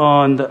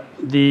on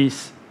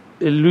this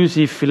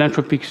elusive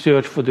philanthropic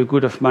search for the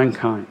good of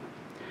mankind.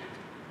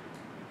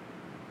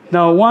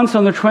 Now, once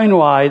on a train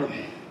ride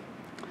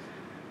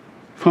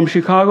from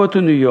Chicago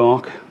to New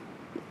York,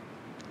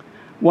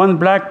 one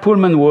black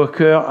Pullman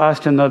worker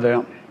asked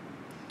another,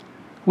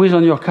 "Who is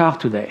on your car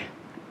today?"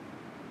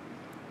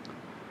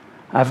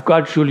 "I've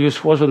got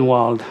Julius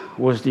Rosenwald,"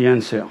 was the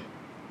answer.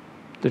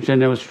 The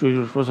generous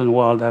Julius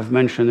Rosenwald I've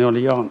mentioned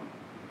early on.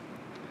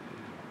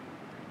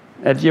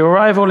 At the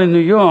arrival in New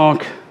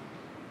York,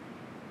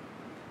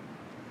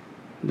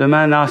 the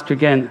man asked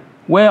again,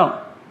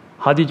 "Well,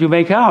 how did you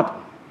make out?"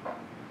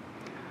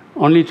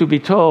 Only to be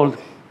told,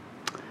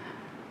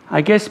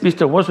 "I guess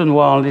Mr.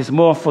 Rosenwald is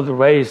more for the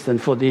race than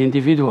for the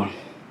individual."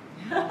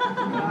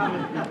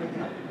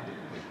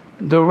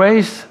 The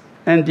race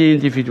and the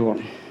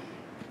individual.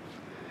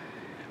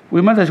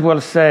 We might as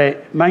well say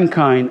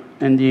mankind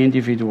and the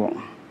individual.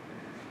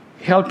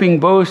 Helping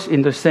both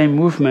in the same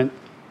movement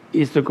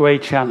is the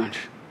great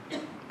challenge.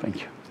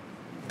 Thank you.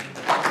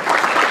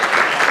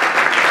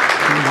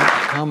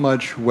 How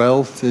much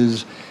wealth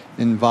is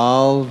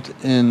involved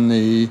in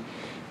the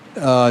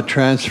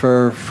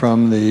transfer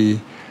from the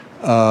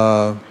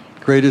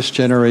greatest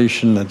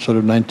generation, that sort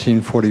of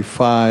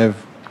 1945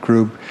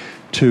 group,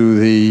 to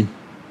the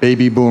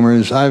baby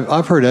boomers?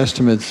 I've heard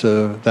estimates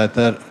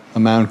that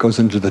amount goes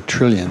into the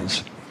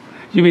trillions.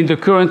 You mean the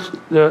current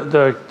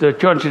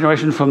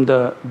generation, from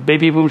the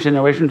baby boom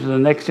generation to the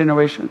next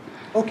generation?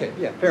 Okay,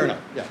 yeah, fair enough.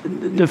 Yeah.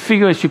 The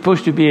figure is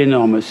supposed to be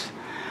enormous.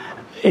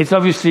 It's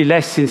obviously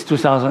less since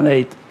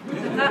 2008.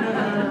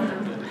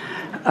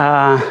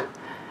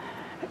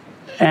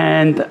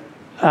 And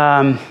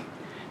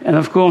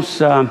of course,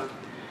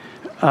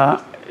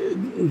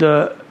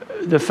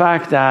 the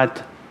fact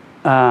that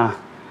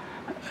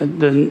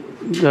the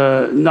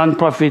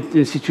non-profit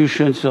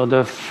institutions or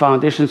the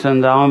foundations and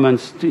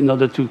endowments, in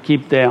order to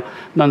keep their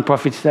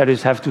non-profit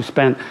status, have to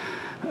spend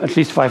at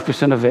least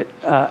 5% of it,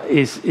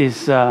 is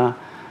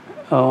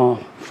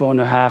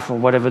 4.5% or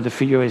whatever the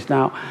figure is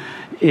now,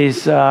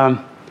 is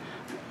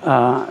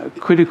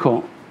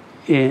critical.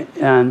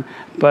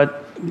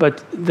 But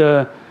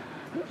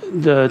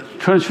the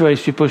transfer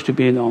is supposed to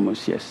be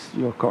enormous. Yes,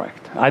 you're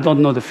correct. I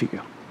don't know the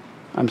figure.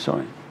 I'm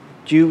sorry.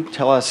 Do you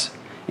tell us,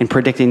 in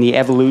predicting the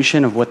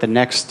evolution of what the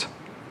next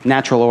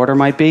natural order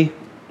might be?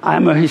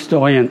 I'm a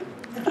historian.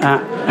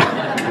 And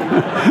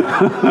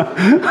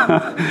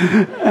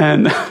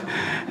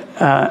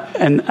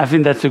I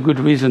think that's a good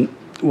reason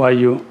why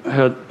you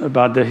heard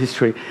about the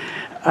history.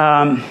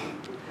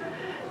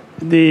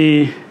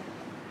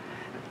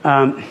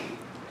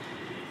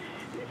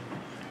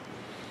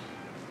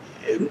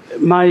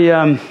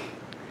 My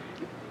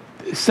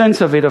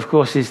sense of it, of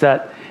course, is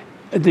that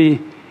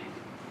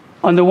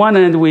on the one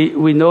hand,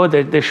 we know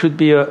that there should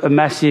be a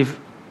massive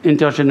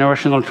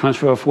intergenerational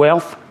transfer of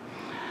wealth.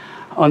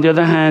 On the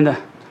other hand,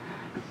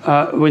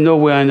 we know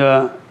we're in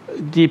a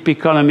deep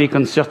economic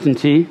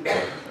uncertainty,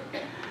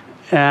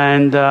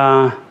 and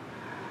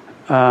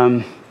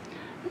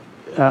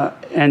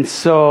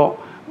so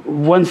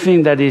one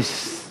thing that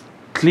is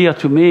clear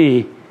to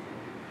me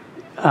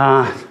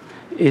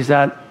is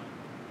that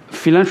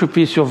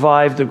philanthropy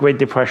survived the Great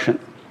Depression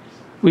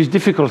with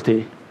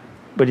difficulty,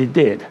 but it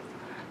did.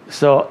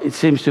 So it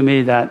seems to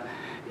me that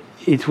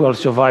it will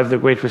survive the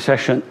Great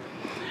Recession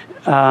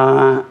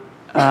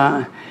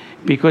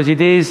because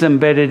it is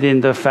embedded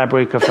in the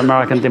fabric of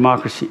American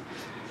democracy.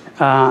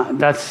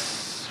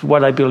 That's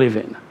what I believe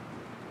in.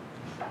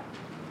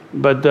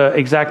 But the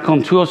exact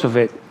contours of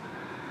it,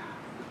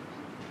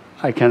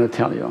 I cannot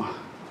tell you.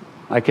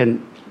 I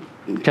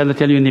cannot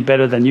tell you any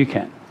better than you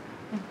can.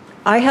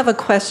 I have a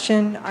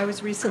question. I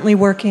was recently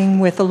working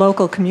with a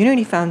local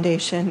community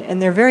foundation,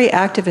 and they're very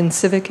active in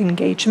civic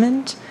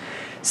engagement.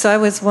 So I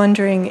was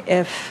wondering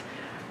if,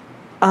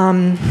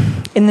 in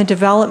the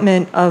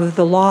development of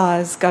the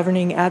laws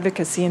governing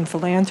advocacy and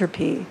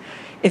philanthropy,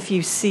 if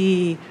you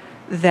see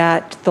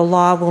that the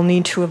law will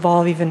need to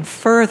evolve even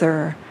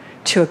further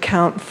to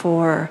account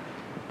for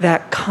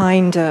that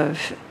kind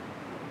of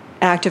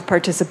active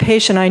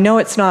participation. I know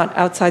it's not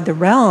outside the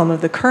realm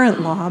of the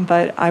current law,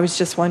 but I was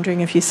just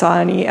wondering if you saw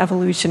any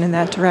evolution in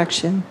that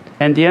direction.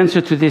 And the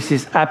answer to this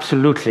is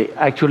absolutely.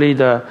 Actually,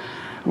 the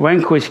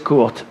Rehnquist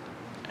Court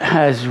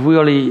has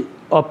really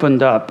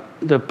opened up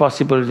the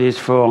possibilities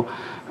for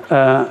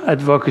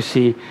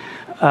advocacy,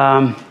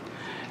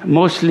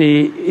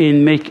 mostly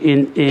in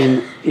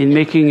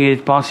making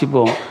it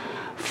possible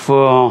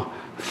for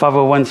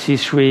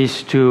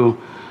 501c3s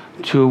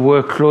to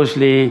work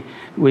closely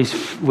with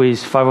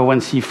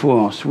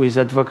 501c4s, with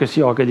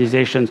advocacy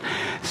organizations.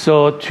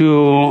 So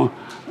to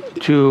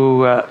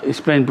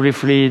explain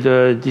briefly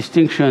the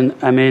distinction,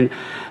 I mean,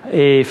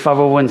 a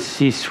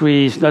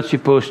 501c3 is not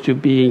supposed to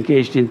be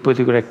engaged in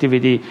political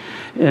activity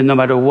no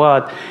matter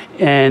what,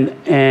 and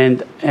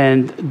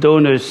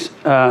donors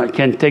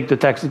can take the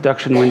tax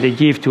deduction when they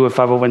give to a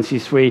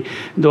 501c3.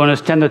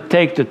 Donors cannot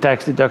take the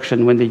tax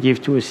deduction when they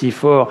give to a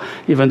C4,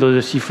 even though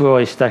the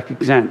C4 is tax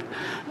exempt.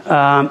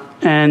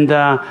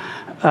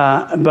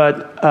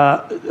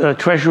 But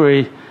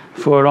Treasury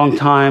for a long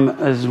time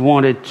has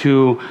wanted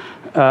to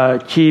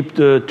keep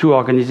the two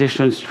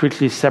organizations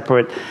strictly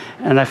separate.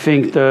 And I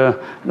think the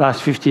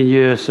last 15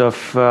 years of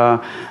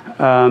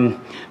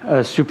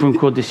Supreme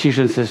Court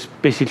decisions has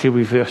basically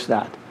reversed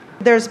that.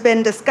 There's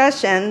been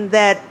discussion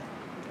that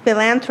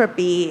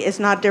philanthropy is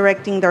not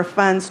directing their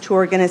funds to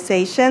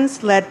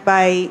organizations led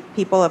by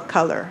people of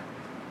color.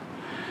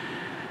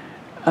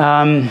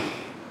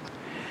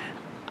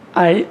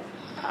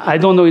 I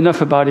don't know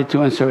enough about it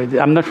to answer it.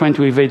 I'm not trying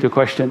to evade the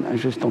question. I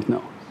just don't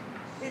know.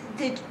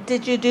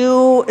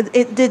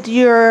 Did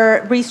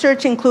your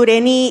research include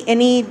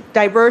any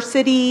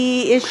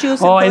diversity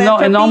issues? Oh,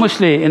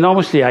 enormously.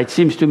 It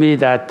seems to me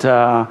that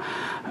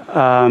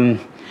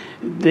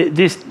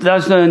this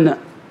doesn't.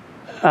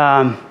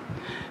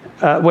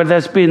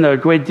 There's been a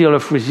great deal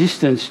of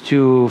resistance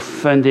to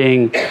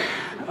funding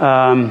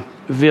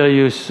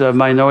various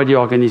minority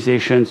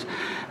organizations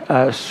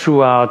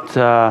throughout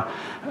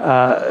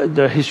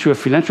the history of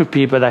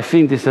philanthropy, but I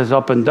think this has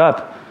opened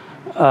up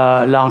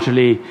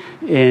largely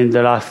in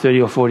the last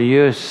 30 or 40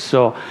 years.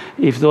 So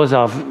if those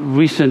are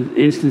recent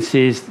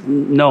instances,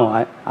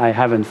 no, I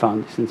haven't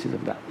found instances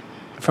of that.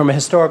 From a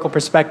historical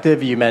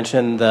perspective, you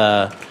mentioned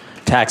the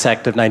Tax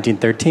Act of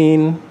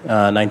 1913,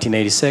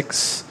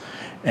 1986.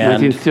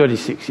 And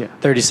 1936, yeah.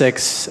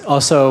 36.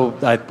 Also,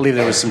 I believe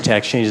there was some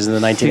tax changes in the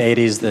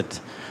 1980s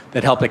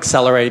that helped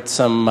accelerate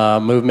some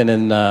movement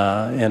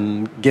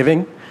in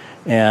giving.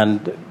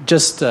 And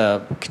just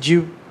could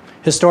you,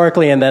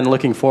 historically and then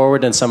looking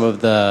forward in some of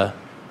the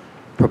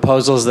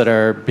proposals that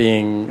are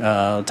being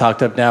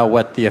talked of now,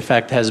 what the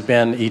effect has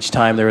been each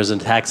time there was a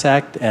tax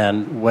act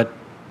and what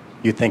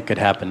you think could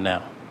happen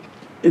now?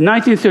 The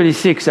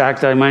 1936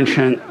 Act I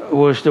mentioned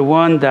was the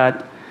one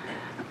that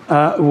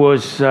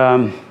was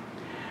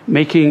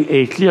making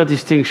a clear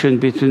distinction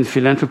between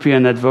philanthropy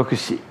and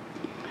advocacy,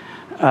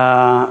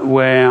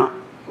 where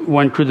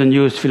one couldn't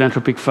use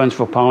philanthropic funds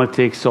for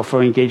politics or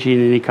for engaging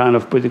in any kind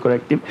of political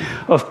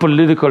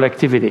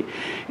activity.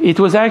 It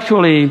was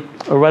actually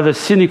a rather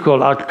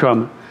cynical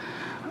outcome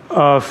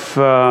of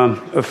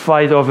a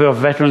fight over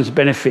veterans'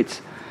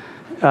 benefits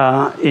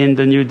in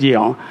the New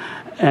Deal.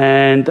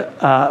 and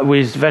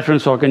with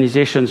veterans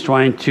organizations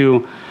trying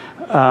to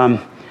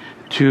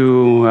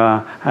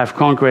have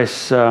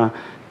Congress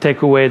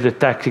take away the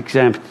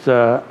tax-exempt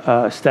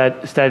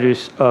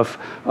status of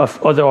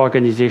other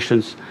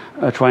organizations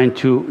trying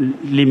to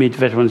limit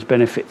veterans'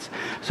 benefits.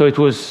 So it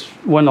was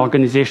one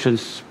organization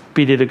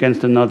pitted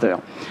against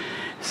another.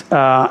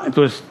 It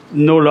was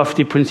no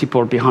lofty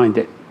principle behind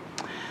it.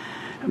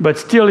 But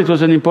still, it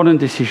was an important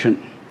decision.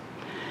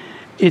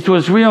 It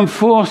was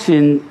reinforced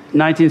in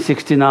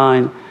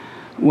 1969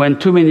 when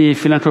too many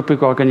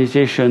philanthropic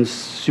organizations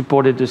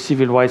supported the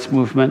civil rights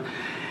movement.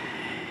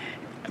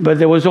 But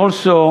there was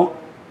also,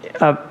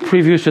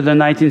 previous to the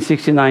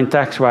 1969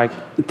 Tax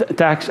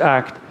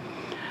Act,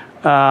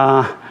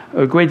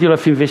 a great deal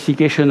of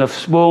investigation of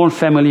small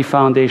family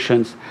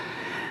foundations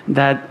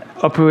that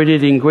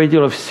operated in a great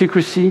deal of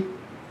secrecy,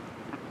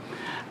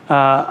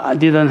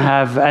 didn't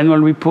have annual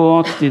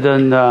reports,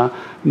 didn't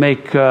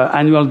make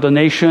annual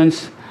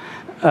donations,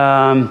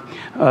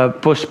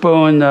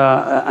 postponed,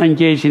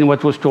 engaged in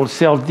what was called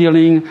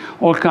self-dealing,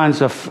 all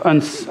kinds of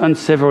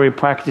unsavory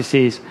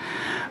practices,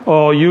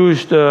 or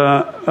used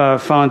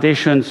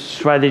foundation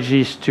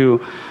strategies to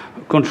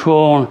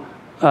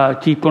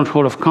keep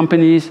control of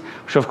companies,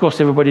 which of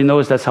course everybody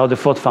knows that's how the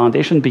Ford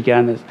Foundation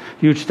began, as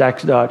huge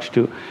tax dodge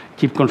to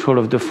keep control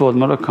of the Ford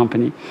Motor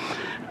Company.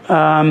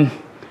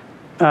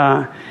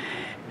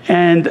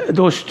 And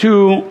those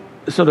two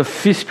sort of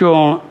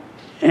fiscal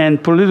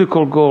and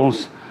political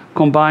goals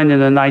combined in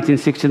the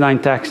 1969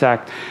 Tax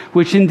Act,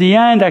 which in the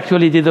end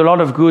actually did a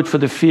lot of good for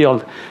the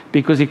field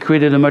because it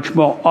created a much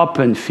more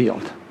open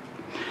field.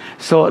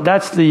 So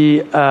that's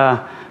the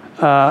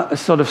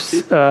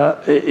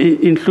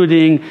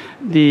including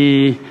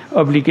the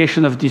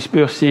obligation of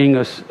disbursing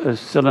a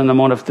certain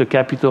amount of the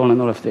capital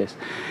and all of this.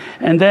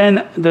 And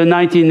then the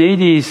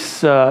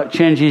 1980s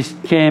changes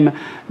came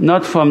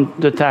not from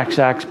the Tax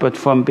Acts, but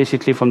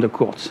basically from the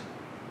courts.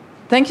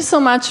 Thank you so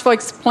much for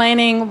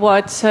explaining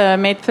what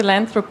made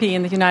philanthropy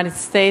in the United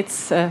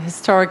States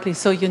historically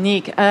so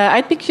unique.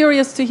 I'd be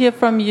curious to hear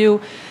from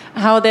you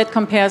how that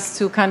compares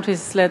to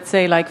countries, let's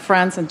say, like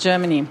France and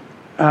Germany.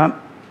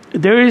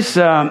 There is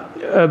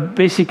a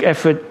basic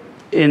effort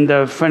in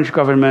the French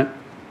government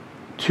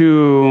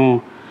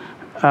to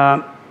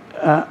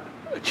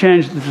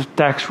change the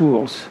tax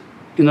rules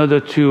in order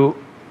to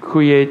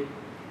create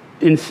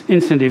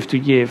incentive to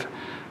give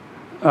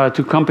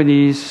to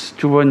companies,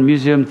 to run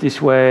museums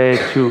this way.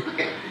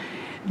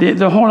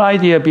 The whole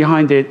idea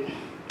behind it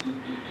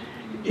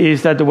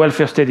is that the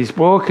welfare state is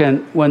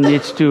broken. One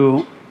needs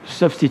to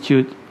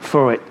substitute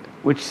for it,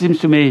 which seems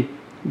to me,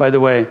 by the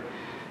way,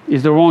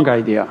 is the wrong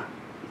idea.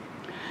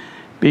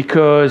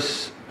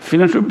 Because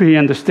philanthropy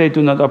and the state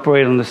do not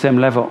operate on the same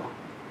level.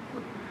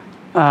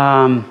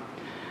 And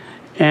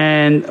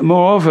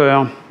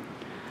moreover,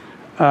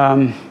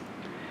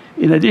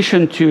 in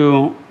addition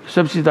to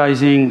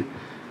subsidizing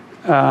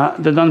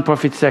the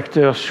nonprofit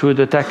sector through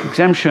the tax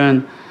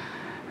exemption,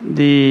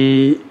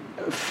 the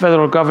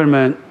federal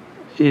government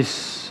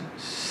is,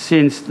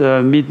 since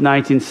the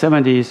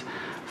mid-1970s,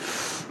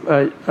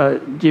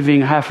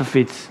 giving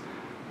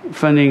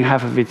funding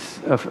half of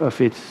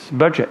its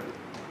budget,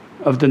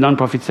 of the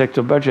nonprofit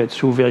sector budget,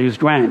 through various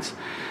grants.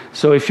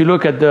 So if you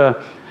look at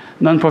the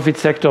nonprofit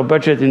sector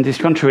budget in this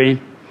country,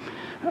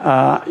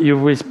 you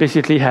will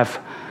basically have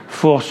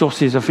four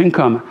sources of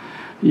income.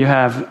 You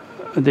have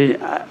the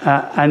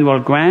annual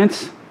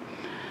grants.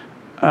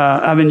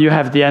 You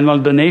have the annual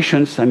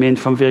donations,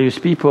 from various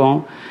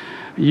people.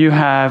 You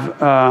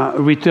have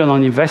return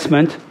on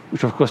investment,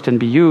 which of course can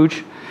be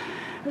huge.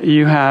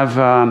 You have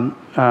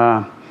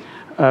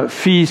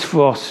fees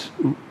for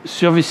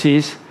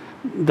services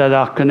that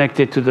are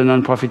connected to the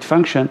nonprofit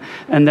function,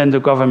 and then the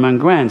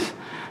government grants.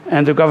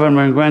 And the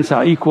government grants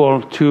are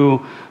equal to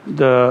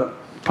the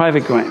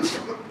private grants.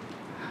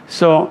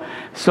 So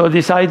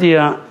this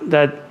idea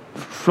that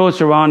floats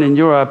around in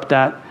Europe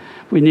that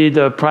we need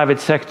a private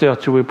sector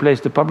to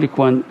replace the public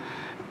one,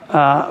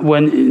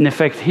 when in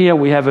effect here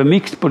we have a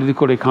mixed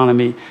political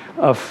economy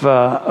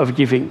of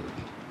giving,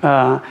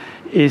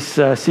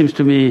 seems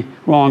to me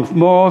wrong.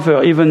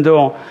 Moreover, even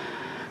though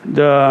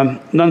the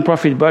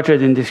nonprofit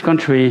budget in this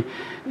country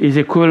is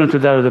equivalent to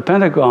that of the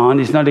Pentagon,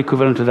 it's not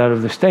equivalent to that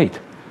of the state.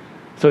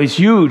 So it's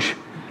huge,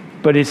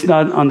 but it's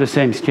not on the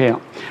same scale.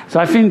 So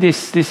I think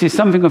this is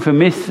something of a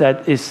myth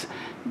that is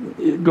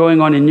going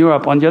on in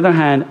Europe. On the other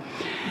hand,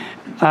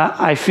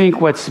 I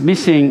think what's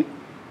missing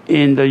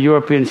in the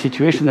European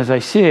situation, as I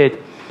see it,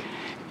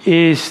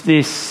 is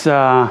this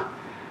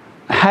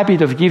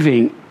habit of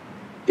giving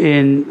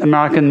in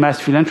American mass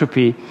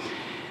philanthropy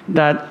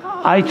that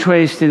I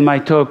traced in my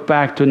talk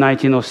back to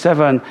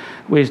 1907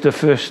 with the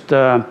first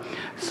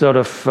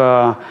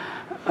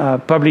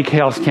public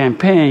health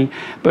campaign,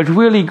 but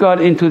really got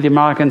into the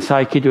American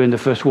psyche during the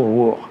First World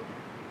War,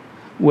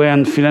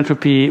 when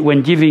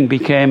giving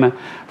became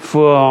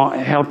for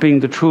helping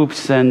the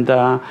troops and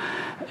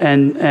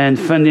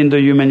funding the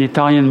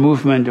humanitarian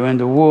movement during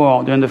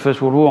the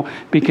First World War,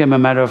 became a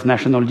matter of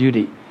national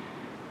duty,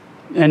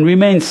 and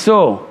remains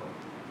so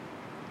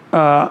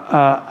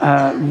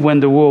when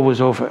the war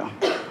was over.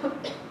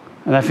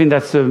 And I think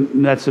that's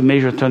a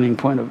major turning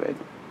point of it.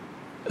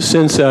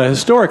 Since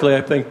historically,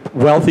 I think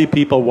wealthy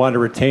people want to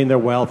retain their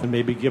wealth and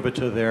maybe give it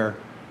to their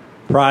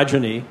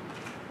progeny,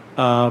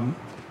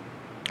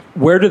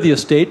 where did the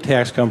estate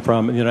tax come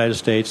from in the United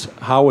States?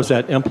 How was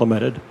that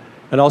implemented?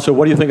 And also,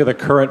 what do you think of the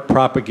current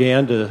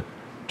propaganda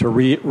to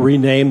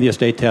rename the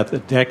estate tax the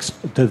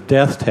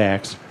death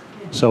tax,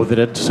 so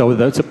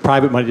that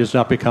private money does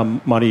not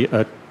become money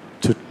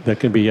that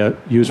can be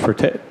used for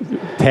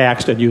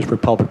taxed and used for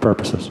public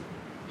purposes?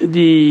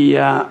 The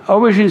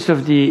origins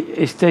of the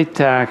estate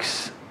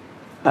tax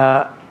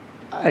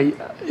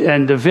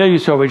and the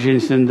various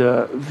origins in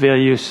the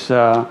various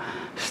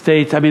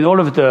states, I mean, all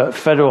of the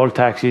federal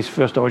taxes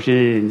first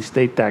originated in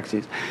state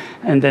taxes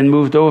and then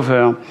moved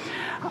over.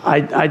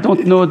 I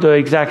don't know the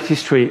exact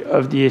history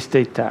of the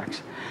estate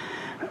tax.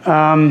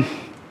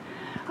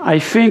 I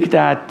think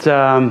that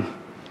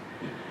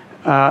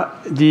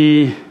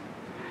the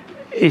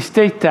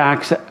estate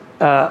tax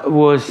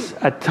was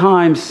at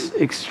times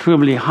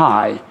extremely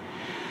high.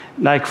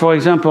 Like, for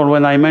example,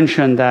 when I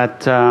mentioned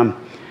that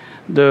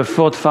the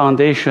Ford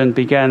Foundation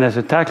began as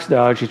a tax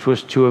dodge, it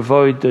was to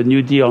avoid the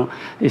New Deal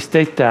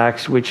estate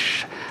tax,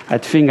 which I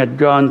think had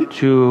gone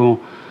to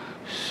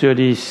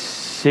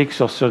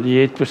 36 or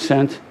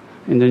 38%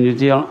 in the New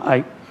Deal.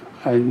 I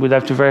would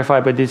have to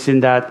verify, but it's in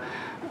that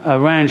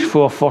range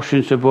for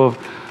fortunes above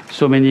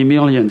so many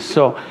millions.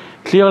 So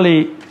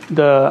clearly,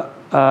 the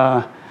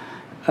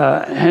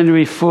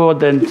Henry Ford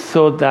then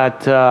thought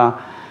that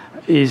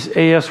his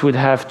heirs would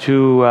have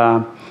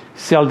to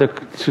sell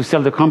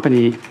the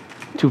company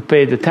to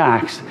pay the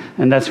tax,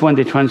 and that's when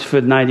they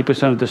transferred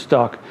 90% of the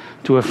stock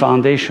to a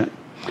foundation.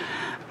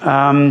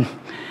 And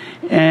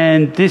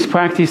this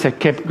practice had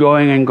kept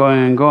going and going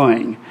and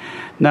going.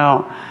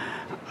 Now,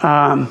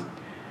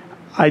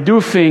 I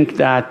do think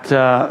that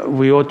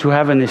we ought to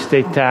have an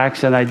estate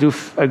tax, and I do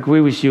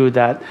agree with you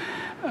that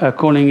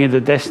calling it a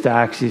death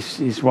tax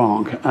is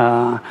wrong.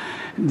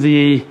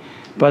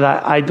 But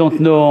I don't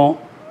know.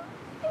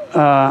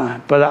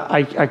 But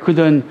I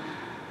couldn't.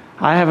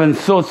 I haven't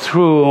thought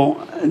through.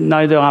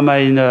 Neither am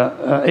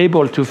I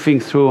able to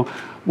think through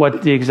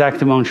what the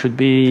exact amount should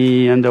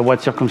be, under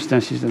what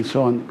circumstances, and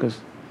so on. Because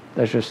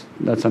that's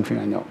not something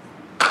I know.